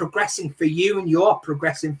 I'm progressing for you and you're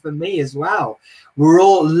progressing for me as well. We're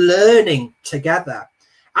all learning together.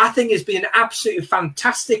 I think it's been an absolutely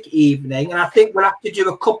fantastic evening. And I think we'll have to do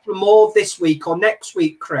a couple more this week or next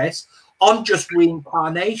week, Chris, on just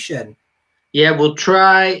reincarnation. Yeah, we'll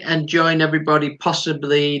try and join everybody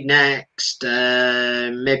possibly next,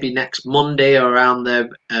 maybe next Monday or around there.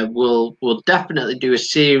 We'll definitely do a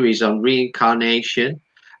series on reincarnation.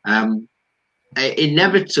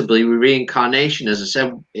 Inevitably, with reincarnation, as I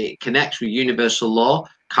said, it connects with universal law,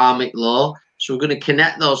 karmic law. So we're going to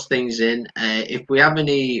connect those things in. If we have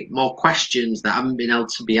any more questions that haven't been able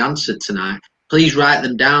to be answered tonight, please write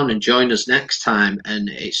them down and join us next time. And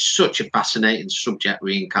it's such a fascinating subject,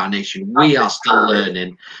 reincarnation. We are still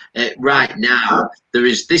learning right now.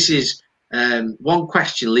 One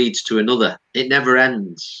question leads to another. It never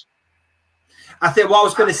ends. I think what I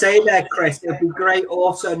was going to say there, Chris, it'd be great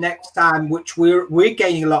also next time, which we're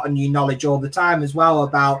gaining a lot of new knowledge all the time as well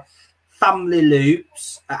about family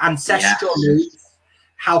loops, ancestral loops,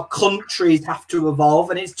 how countries have to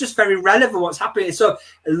evolve, and it's just very relevant what's happening. So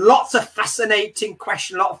lots of fascinating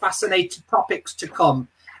questions, a lot of fascinating topics to come,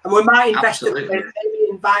 and we might maybe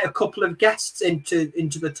invite a couple of guests into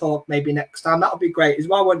the talk maybe next time. That would be great as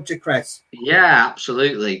well, wouldn't you, Chris? Yeah,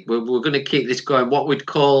 absolutely. We're going to keep this going.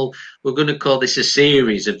 We're going to call this a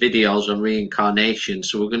series of videos on reincarnation.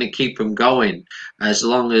 So we're going to keep them going as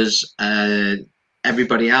long as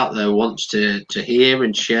everybody out there wants to hear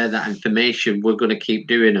and share that information. We're going to keep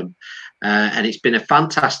doing them. And it's been a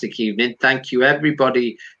fantastic evening. Thank you,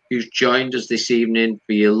 everybody who's joined us this evening,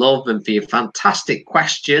 for your love and for your fantastic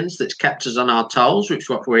questions that's kept us on our toes, which is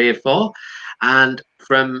what we're here for. And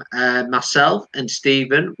from myself and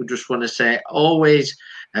Stephen, we just want to say, always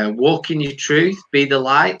walk in your truth, be the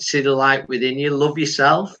light, see the light within you, love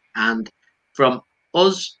yourself. And from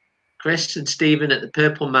us Chris and Stephen at the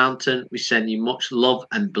Purple Mountain, we send you much love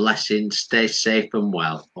and blessings. Stay safe and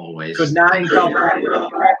well always. Good night, God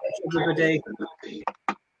bless everybody.